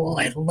so cool.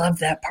 I love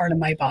that part of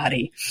my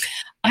body.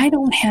 I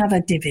don't have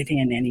a divot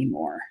in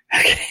anymore.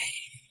 Okay.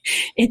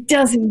 It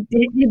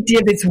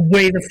divots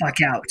way the fuck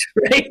out,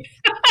 right?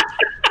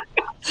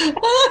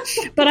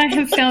 But I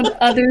have found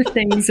other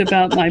things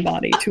about my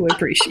body to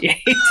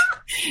appreciate.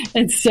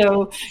 And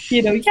so,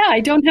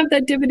 I don't have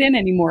that dividend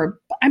anymore.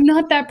 I'm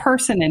not that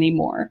person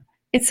anymore.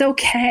 It's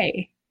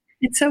okay.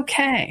 It's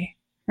okay,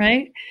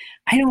 right?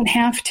 I don't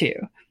have to.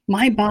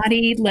 My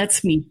body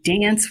lets me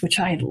dance, which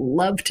I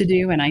love to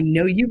do, and I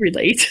know you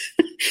relate.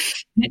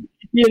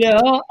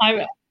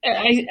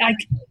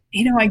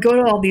 I go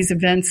to all these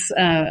events.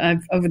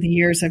 Over the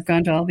years, I've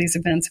gone to all these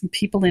events, and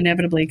people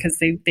inevitably, because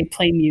they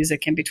play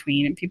music in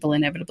between, and people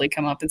inevitably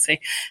come up and say,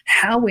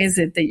 how is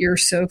it that you're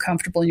so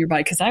comfortable in your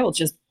body? Because I will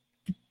just,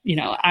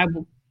 I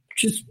will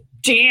just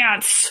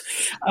dance.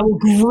 I will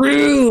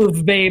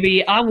groove,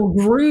 baby. I will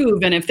groove.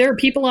 And if there are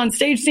people on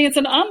stage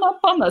dancing, I'm up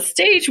on the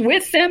stage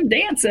with them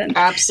dancing.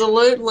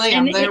 Absolutely.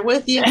 I'm there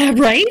with you.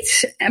 Right?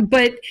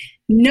 But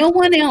no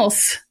one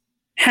else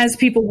has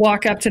people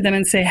walk up to them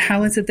and say,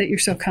 how is it that you're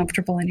so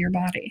comfortable in your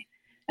body?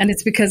 And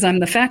it's because I'm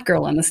the fat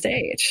girl on the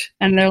stage.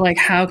 And they're like,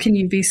 how can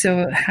you be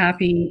so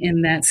happy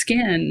in that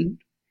skin?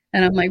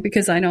 And I'm like,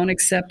 because I don't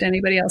accept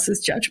anybody else's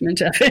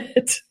judgment of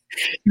it,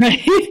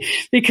 right?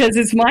 Because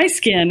it's my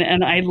skin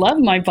and I love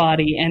my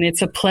body and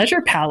it's a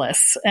pleasure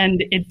palace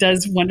and it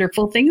does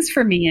wonderful things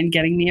for me and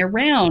getting me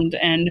around.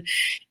 And,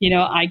 you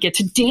know, I get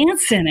to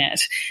dance in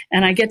it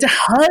and I get to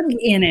hug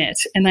in it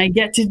and I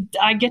get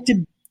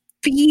to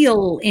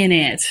feel in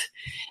it.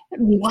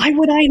 Why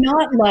would I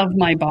not love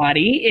my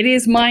body? It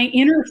is my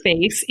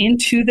interface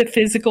into the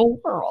physical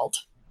world.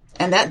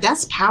 And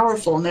that's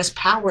powerful. And there's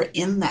power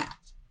in that.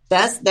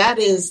 That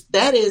is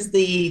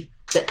the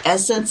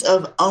essence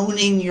of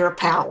owning your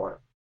power.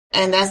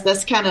 And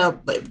that's kind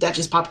of, that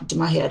just popped into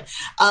my head.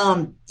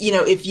 You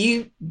know, if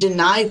you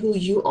deny who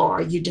you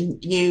are, you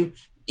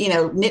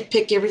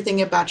nitpick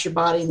everything about your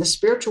body in the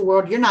spiritual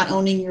world, you're not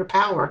owning your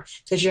power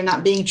because you're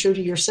not being true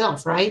to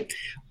yourself, right?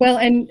 Well,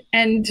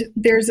 and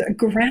there's a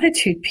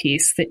gratitude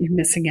piece that you're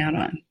missing out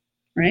on,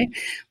 right?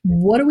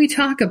 What do we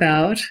talk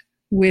about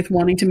with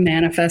wanting to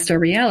manifest our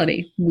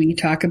reality? We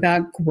talk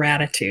about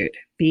gratitude,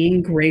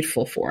 being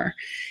grateful for.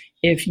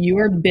 If you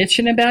are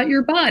bitching about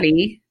your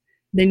body,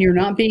 then you're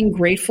not being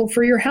grateful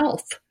for your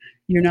health.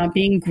 You're not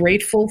being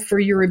grateful for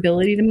your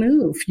ability to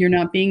move. You're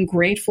not being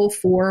grateful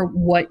for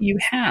what you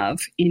have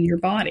in your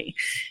body.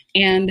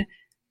 And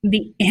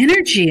the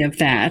energy of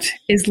that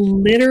is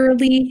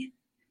literally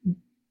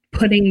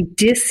putting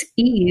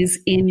dis-ease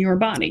in your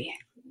body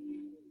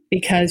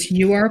because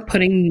you are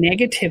putting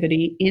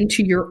negativity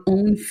into your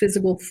own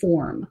physical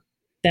form.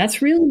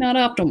 That's really not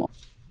optimal.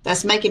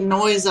 That's making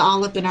noise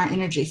all up in our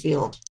energy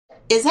field.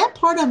 Is that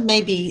part of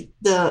maybe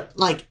the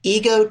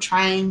ego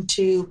trying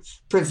to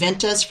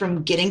prevent us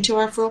from getting to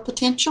our full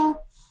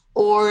potential?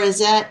 Or is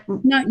that?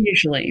 Not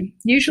usually.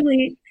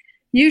 Usually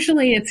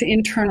it's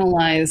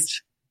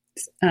internalized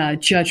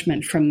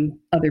judgment from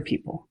other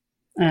people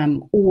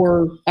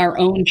or our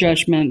own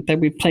judgment that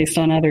we've placed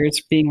on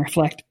others being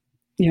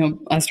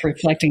us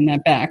reflecting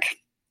that back.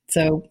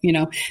 So,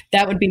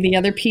 that would be the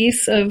other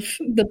piece of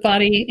the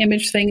body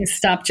image thing is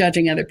stop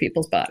judging other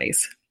people's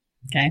bodies.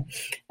 Okay.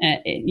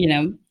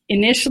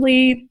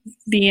 Initially,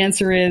 the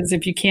answer is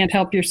if you can't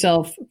help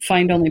yourself,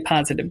 find only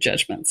positive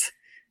judgments.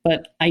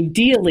 But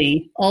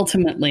ideally,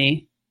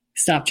 ultimately,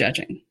 stop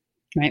judging,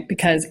 right?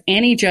 Because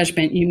any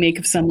judgment you make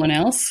of someone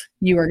else,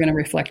 you are going to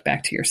reflect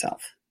back to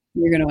yourself.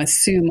 You're going to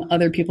assume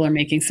other people are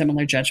making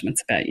similar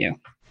judgments about you.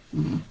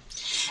 Mm-hmm.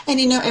 And,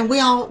 and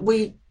we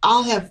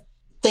all have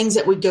things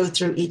that we go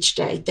through each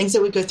day, things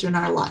that we go through in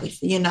our life.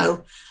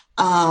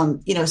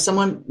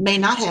 Someone may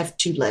not have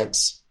two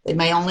legs. They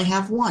may only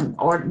have one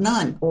or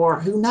none,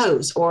 or who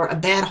knows, or a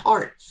bad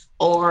heart,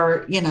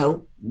 or,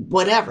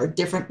 whatever,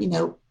 different,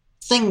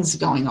 things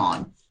going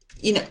on.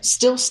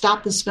 Still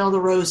stop and smell the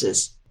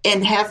roses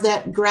and have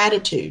that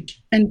gratitude.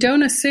 And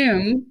don't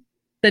assume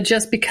that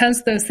just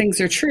because those things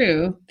are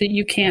true, that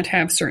you can't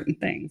have certain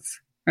things,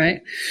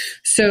 right?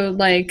 So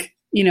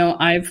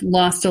I've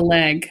lost a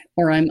leg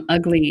or I'm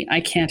ugly,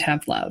 I can't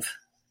have love,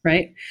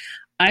 right?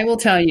 I will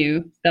tell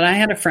you that I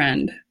had a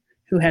friend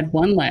who had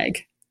one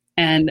leg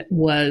and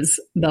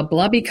was the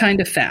blubby kind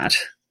of fat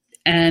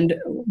and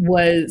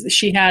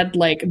she had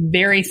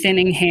very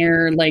thinning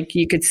hair,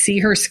 you could see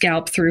her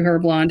scalp through her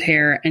blonde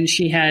hair, and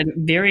she had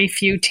very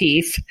few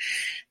teeth,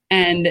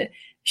 and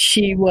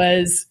she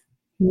was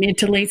mid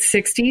to late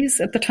 60s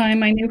at the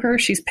time I knew her.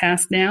 She's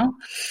passed now,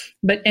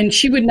 and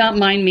she would not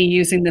mind me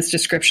using this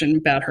description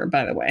about her,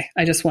 by the way.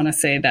 I just want to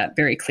say that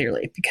very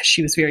clearly because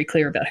she was very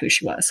clear about who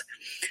she was.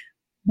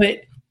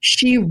 But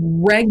she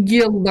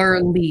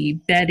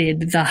regularly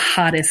bedded the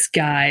hottest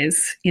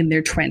guys in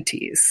their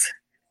 20s.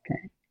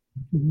 Okay.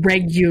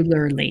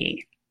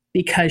 Regularly,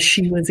 because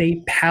she was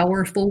a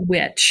powerful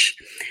witch.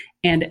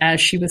 And as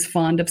she was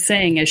fond of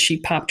saying, as she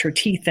popped her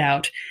teeth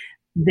out,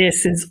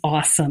 this is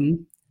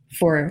awesome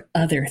for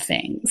other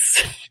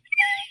things.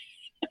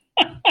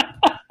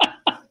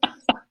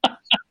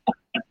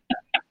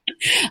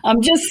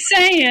 I'm just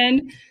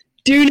saying,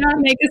 do not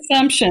make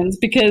assumptions,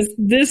 because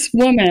this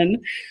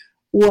woman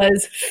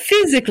was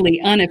physically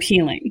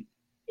unappealing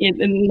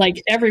in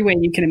every way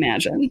you can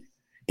imagine,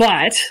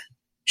 but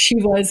she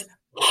was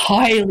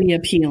highly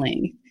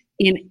appealing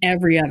in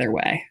every other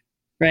way,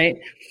 right?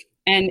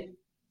 And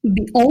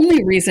the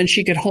only reason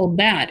she could hold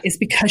that is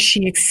because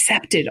she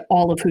accepted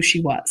all of who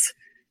she was.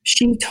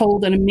 She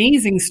told an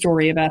amazing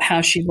story about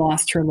how she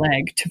lost her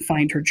leg to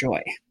find her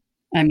joy.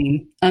 I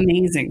mean,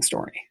 amazing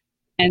story.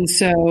 And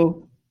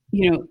so,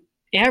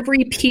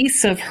 every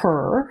piece of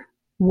her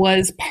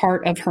was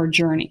part of her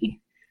journey.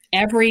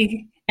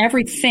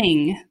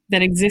 Everything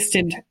that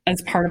existed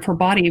as part of her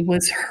body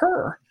was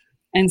her.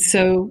 And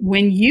so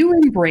when you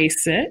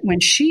embrace it, when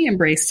she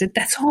embraced it,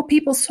 that's all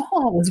people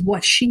saw was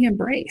what she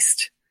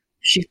embraced.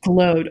 She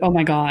glowed. Oh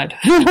my God.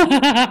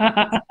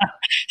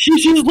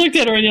 She just looked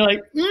at her and you're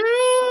like,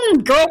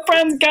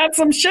 girlfriend's got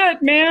some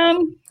shit,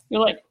 man.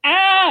 You're like,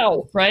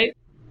 ow, right?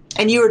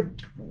 And you were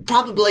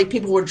probably,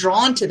 people were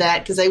drawn to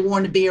that because they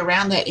wanted to be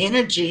around that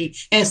energy.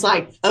 And it's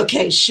like,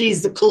 okay,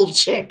 she's the cool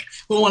chick.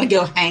 We want to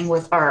go hang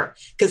with her.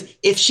 Because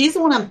if she's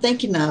the one I'm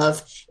thinking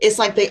of, it's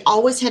like they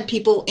always had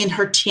people in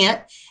her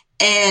tent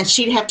and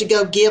she'd have to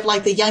go give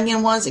like the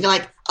youngin' ones and go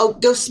like, oh,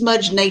 go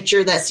smudge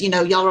nature. That's,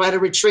 y'all are at a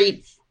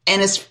retreat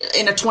and it's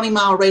in a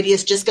 20-mile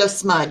radius, just go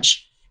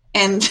smudge.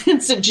 And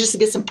so just to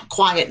get some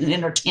quiet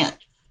in her tent.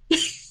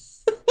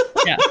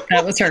 Yeah,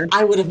 that was her.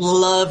 I would have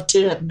loved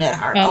to have met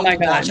her. Oh my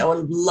gosh, I would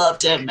have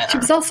loved to have met her. She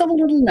was also a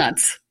little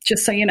nuts,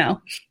 just so you know.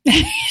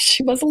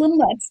 She was a little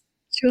nuts.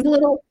 She was a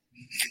little,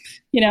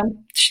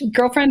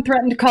 girlfriend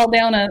threatened to call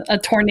down a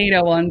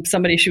tornado on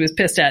somebody she was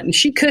pissed at, and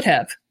she could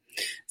have.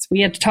 So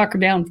we had to talk her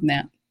down from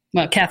that.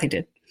 Well, Kathy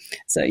did.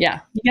 So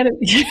yeah, you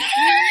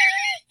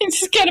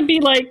just gotta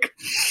be like,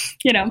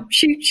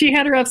 she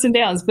had her ups and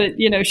downs, but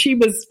she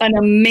was an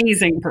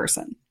amazing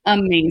person.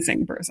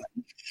 Amazing person.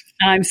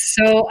 I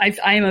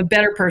am a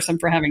better person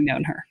for having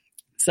known her.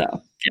 So,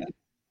 yeah.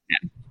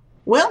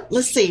 Well,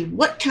 let's see.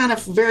 What kind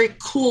of very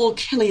cool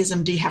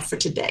Kellyism do you have for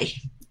today?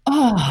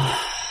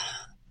 Oh,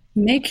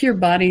 make your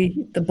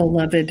body the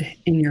beloved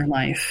in your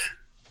life.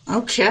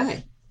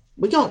 Okay.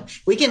 We getting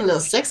a little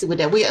sexy with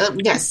that. We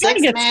got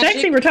sex magic.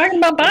 Sexy. We're talking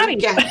about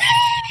body.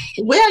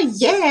 Well,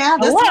 yeah,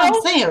 that's what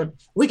I'm saying.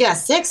 We got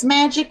sex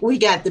magic. We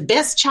got the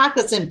best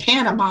chocolates in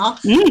Panama.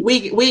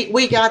 We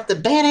got the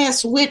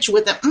badass witch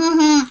with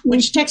the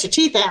which takes your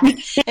teeth out.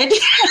 And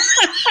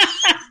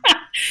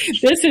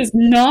this is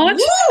not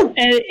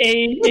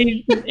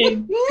a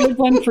good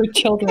one for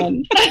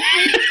children.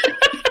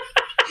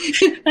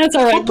 That's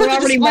all right. We're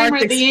already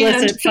marked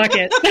explicit. Fuck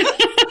it.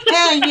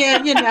 Hell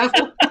yeah,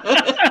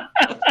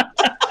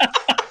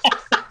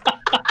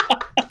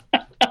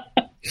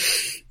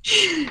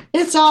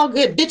 It's all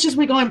good. Bitches,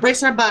 we're going to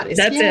embrace our bodies.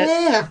 That's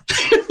it.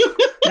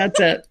 That's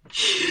it.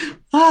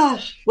 Oh,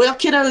 well,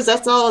 kiddos,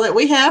 that's all that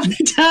we have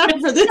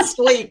time for this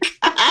week.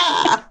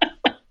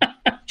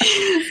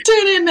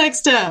 Tune in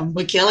next time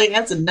when Kelly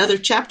adds another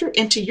chapter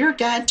into your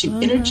guide to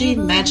energy,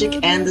 magic,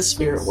 and the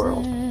spirit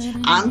world.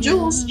 I'm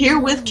Jules, here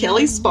with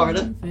Kelly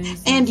Sparta,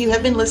 and you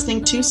have been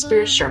listening to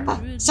Spirit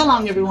Sherpa. So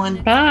long,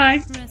 everyone.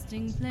 Bye.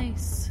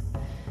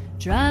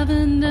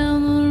 Driving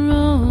down the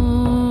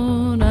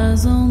road,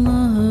 eyes on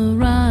the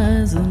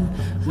horizon.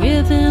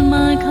 Within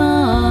my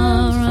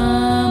car,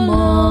 I'm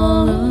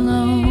all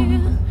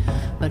alone,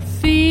 but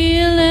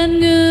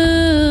feeling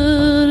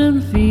good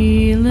and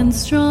feeling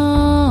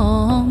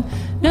strong,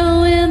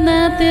 knowing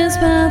that this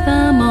path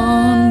I'm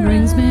on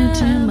brings me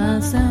to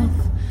myself.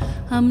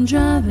 I'm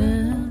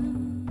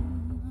driving,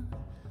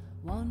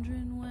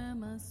 wondering where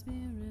my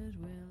spirit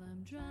will.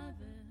 I'm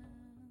driving.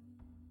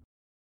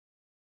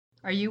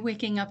 Are you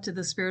waking up to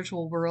the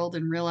spiritual world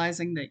and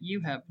realizing that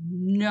you have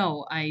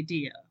no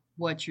idea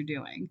what you're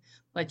doing,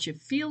 but you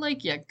feel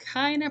like you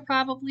kind of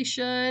probably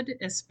should,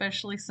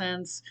 especially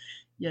since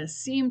you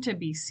seem to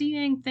be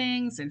seeing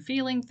things and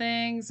feeling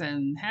things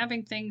and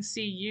having things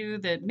see you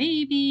that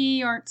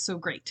maybe aren't so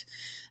great,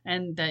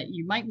 and that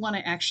you might want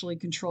to actually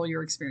control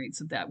your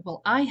experience of that?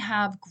 Well, I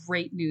have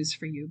great news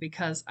for you,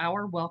 because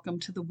our Welcome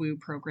to the Woo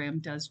program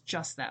does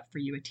just that for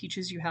you. It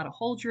teaches you how to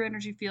hold your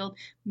energy field,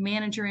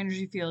 manage your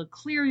energy field,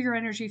 clear your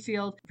energy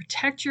field,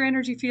 protect your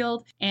energy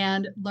field,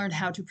 and learn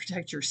how to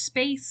protect your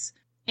space.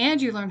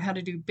 And you learn how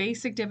to do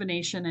basic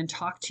divination and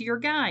talk to your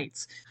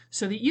guides,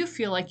 so that you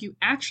feel like you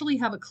actually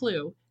have a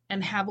clue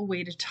and have a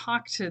way to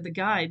talk to the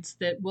guides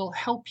that will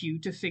help you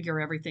to figure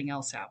everything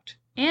else out.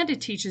 And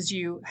it teaches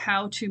you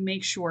how to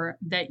make sure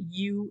that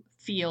you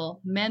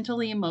feel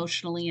mentally,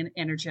 emotionally, and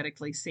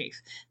energetically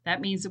safe. That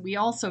means that we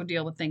also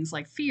deal with things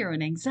like fear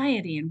and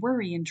anxiety and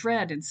worry and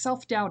dread and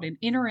self-doubt and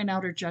inner and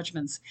outer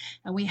judgments.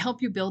 And we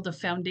help you build a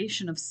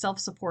foundation of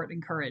self-support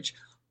and courage.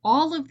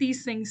 All of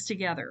these things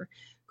together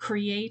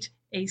create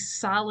a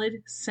solid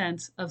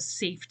sense of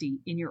safety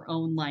in your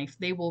own life.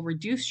 They will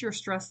reduce your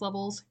stress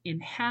levels in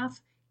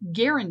half,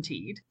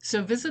 guaranteed.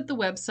 So visit the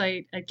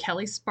website at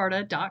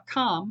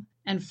kellysparta.com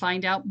and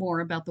find out more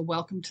about the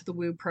Welcome to the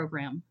Woo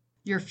program.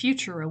 Your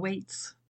future awaits.